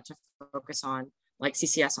area to focus on, like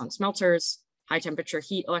CCS on smelters, high temperature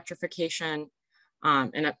heat electrification,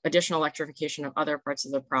 and additional electrification of other parts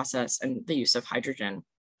of the process and the use of hydrogen.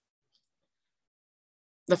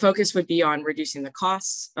 The focus would be on reducing the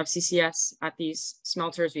costs of CCS at these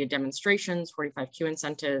smelters via demonstrations, 45Q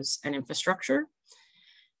incentives, and infrastructure,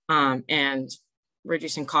 and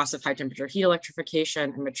reducing costs of high temperature heat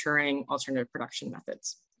electrification and maturing alternative production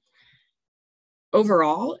methods.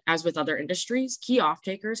 Overall, as with other industries, key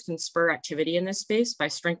off-takers can spur activity in this space by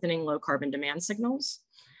strengthening low carbon demand signals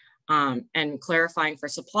and clarifying for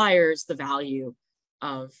suppliers the value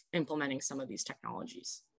of implementing some of these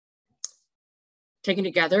technologies. Taken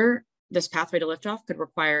together, this pathway to liftoff could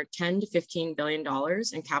require $10 to $15 billion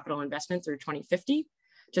in capital investment through 2050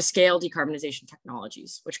 to scale decarbonization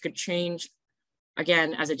technologies, which could change,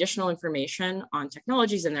 again, as additional information on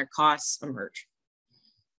technologies and their costs emerge.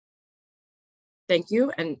 Thank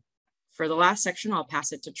you. And for the last section, I'll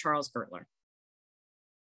pass it to Charles Gertler.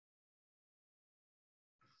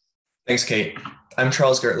 Thanks, Kate. I'm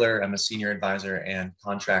Charles Gertler. I'm a senior advisor and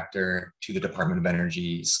contractor to the Department of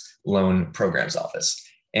Energy's Loan Programs Office.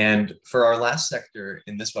 And for our last sector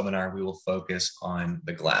in this webinar, we will focus on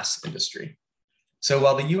the glass industry. So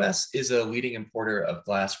while the US is a leading importer of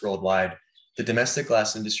glass worldwide, the domestic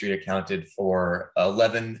glass industry accounted for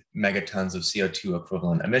 11 megatons of CO2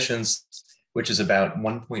 equivalent emissions, which is about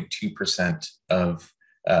 1.2% of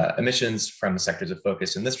emissions from the sectors of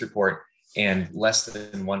focus in this report, and less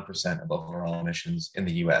than 1% of overall emissions in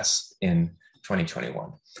the US in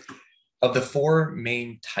 2021. Of the four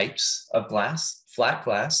main types of glass, flat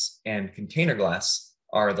glass and container glass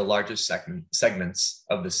are the largest segments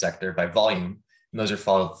of the sector by volume, and those are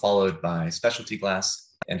followed by specialty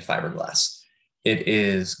glass and fiberglass. It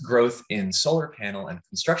is growth in solar panel and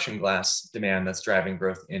construction glass demand that's driving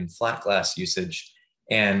growth in flat glass usage,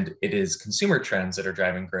 and it is consumer trends that are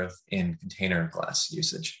driving growth in container glass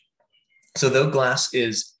usage. So though glass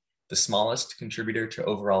is the smallest contributor to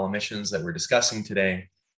overall emissions that we're discussing today,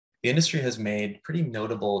 the industry has made pretty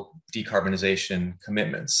notable decarbonization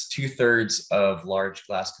commitments. 2/3 of large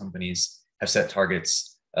glass companies have set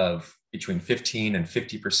targets of between 15 and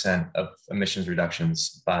 50% of emissions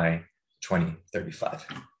reductions by 2035.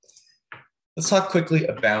 Let's talk quickly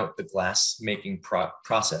about the glass making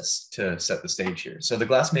process to set the stage here. So the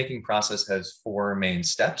glass making process has four main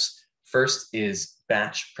steps. First is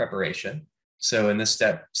batch preparation. So in this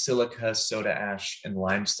step, silica, soda ash, and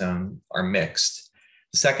limestone are mixed.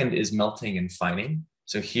 The second is melting and fining.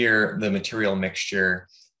 So here the material mixture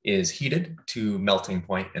is heated to melting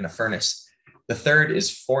point in a furnace. The third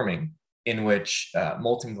is forming, in which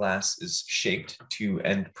molten glass is shaped to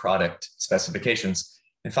end product specifications.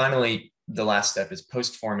 And finally, the last step is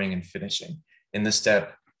post-forming and finishing. In this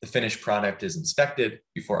step, the finished product is inspected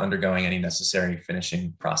before undergoing any necessary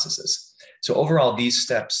finishing processes. So overall, these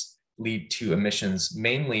steps lead to emissions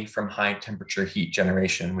mainly from high temperature heat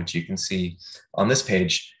generation, which you can see on this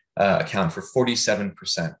page, account for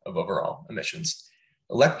 47% of overall emissions.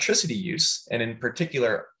 Electricity use, and in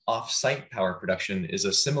particular, off-site power production, is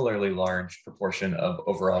a similarly large proportion of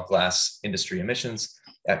overall glass industry emissions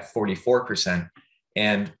at 44%,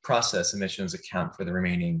 and process emissions account for the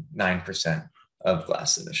remaining 9% of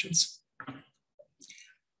glass emissions.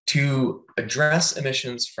 To address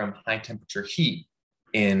emissions from high temperature heat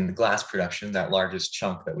in glass production, that largest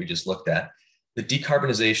chunk that we just looked at, the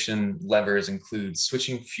decarbonization levers include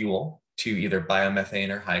switching fuel to either biomethane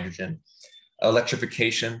or hydrogen,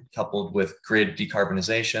 electrification coupled with grid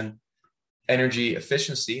decarbonization, energy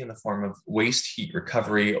efficiency in the form of waste heat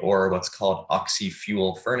recovery or what's called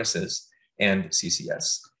oxy-fuel furnaces, and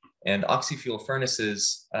CCS. And oxy-fuel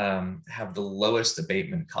furnaces have the lowest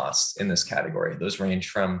abatement costs in this category. Those range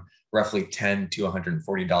from roughly $10 to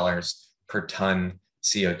 $140 per ton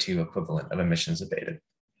CO2 equivalent of emissions abated.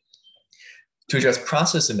 To address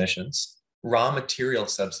process emissions, raw material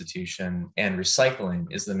substitution and recycling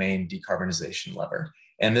is the main decarbonization lever.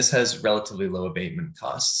 And this has relatively low abatement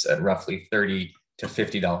costs at roughly $30 to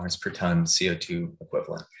 $50 per ton CO2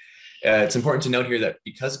 equivalent. It's important to note here that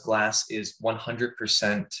because glass is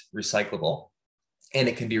 100% recyclable and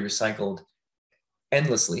it can be recycled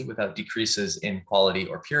endlessly without decreases in quality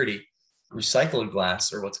or purity, recycled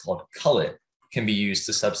glass, or what's called cullet, can be used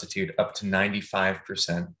to substitute up to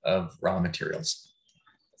 95% of raw materials.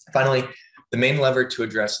 Finally, the main lever to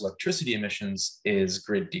address electricity emissions is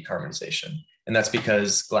grid decarbonization. And that's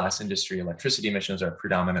because glass industry electricity emissions are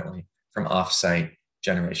predominantly from off-site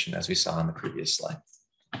generation, as we saw on the previous slide.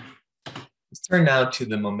 Let's turn now to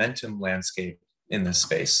the momentum landscape in this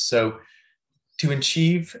space. So to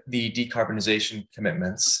achieve the decarbonization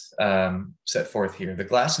commitments set forth here, the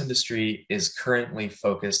glass industry is currently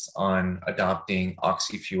focused on adopting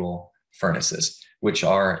oxy-fuel furnaces, which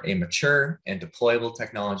are a mature and deployable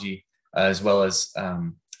technology, as well as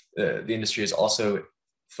the industry is also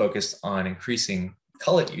focused on increasing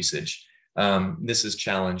cullet usage. This is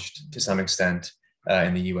challenged to some extent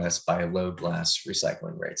in the US by low glass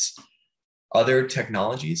recycling rates. Other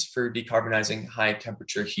technologies for decarbonizing high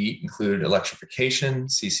temperature heat include electrification,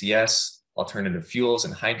 CCS, alternative fuels,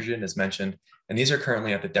 and hydrogen, as mentioned. And these are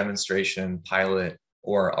currently at the demonstration, pilot,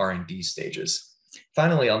 or R&D stages.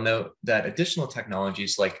 Finally, I'll note that additional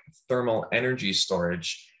technologies like thermal energy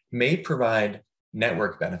storage may provide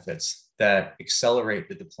network benefits that accelerate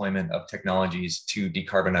the deployment of technologies to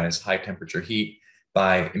decarbonize high temperature heat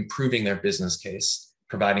by improving their business case,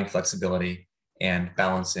 providing flexibility, and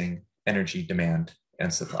balancing energy demand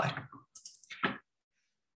and supply.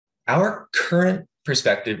 Our current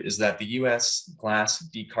perspective is that the US glass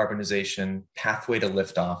decarbonization pathway to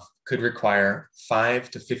liftoff could require $5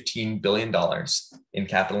 to $15 billion in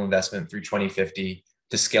capital investment through 2050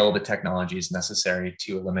 to scale the technologies necessary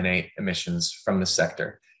to eliminate emissions from the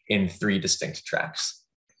sector in 3 distinct tracks.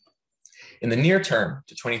 In the near term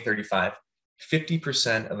to 2035,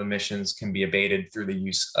 50% of emissions can be abated through the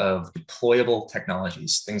use of deployable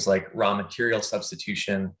technologies, things like raw material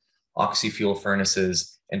substitution, oxy-fuel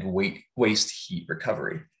furnaces, and waste heat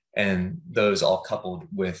recovery, and those all coupled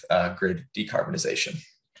with grid decarbonization.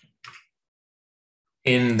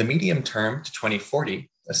 In the medium term to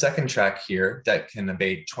 2040, a second track here that can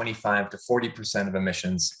abate 25 to 40% of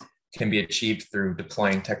emissions can be achieved through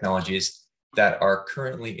deploying technologies that are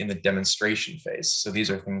currently in the demonstration phase. So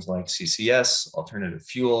these are things like CCS, alternative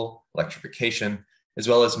fuel, electrification, as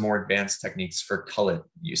well as more advanced techniques for cullet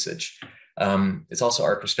usage. It's also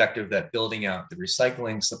our perspective that building out the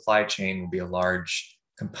recycling supply chain will be a large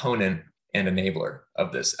component and enabler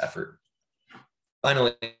of this effort.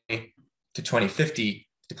 Finally, to 2050,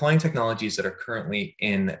 deploying technologies that are currently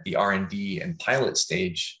in the R&D and pilot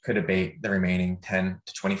stage could abate the remaining 10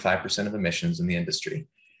 to 25% of emissions in the industry,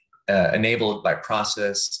 enabled by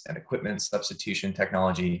process and equipment substitution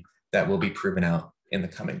technology that will be proven out in the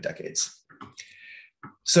coming decades.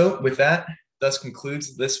 So with that, thus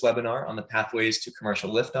concludes this webinar on the pathways to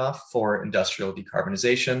commercial liftoff for industrial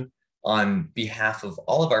decarbonization. On behalf of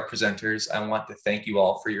all of our presenters, I want to thank you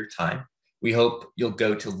all for your time. We hope you'll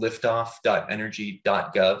go to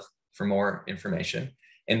liftoff.energy.gov for more information.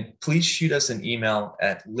 And please shoot us an email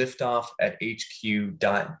at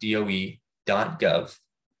liftoff@hq.doe.gov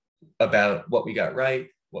about what we got right,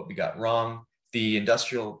 what we got wrong. The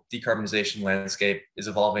industrial decarbonization landscape is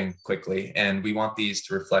evolving quickly, and we want these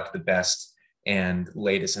to reflect the best and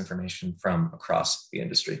latest information from across the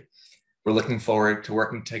industry. We're looking forward to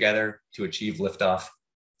working together to achieve liftoff.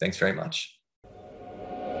 Thanks very much.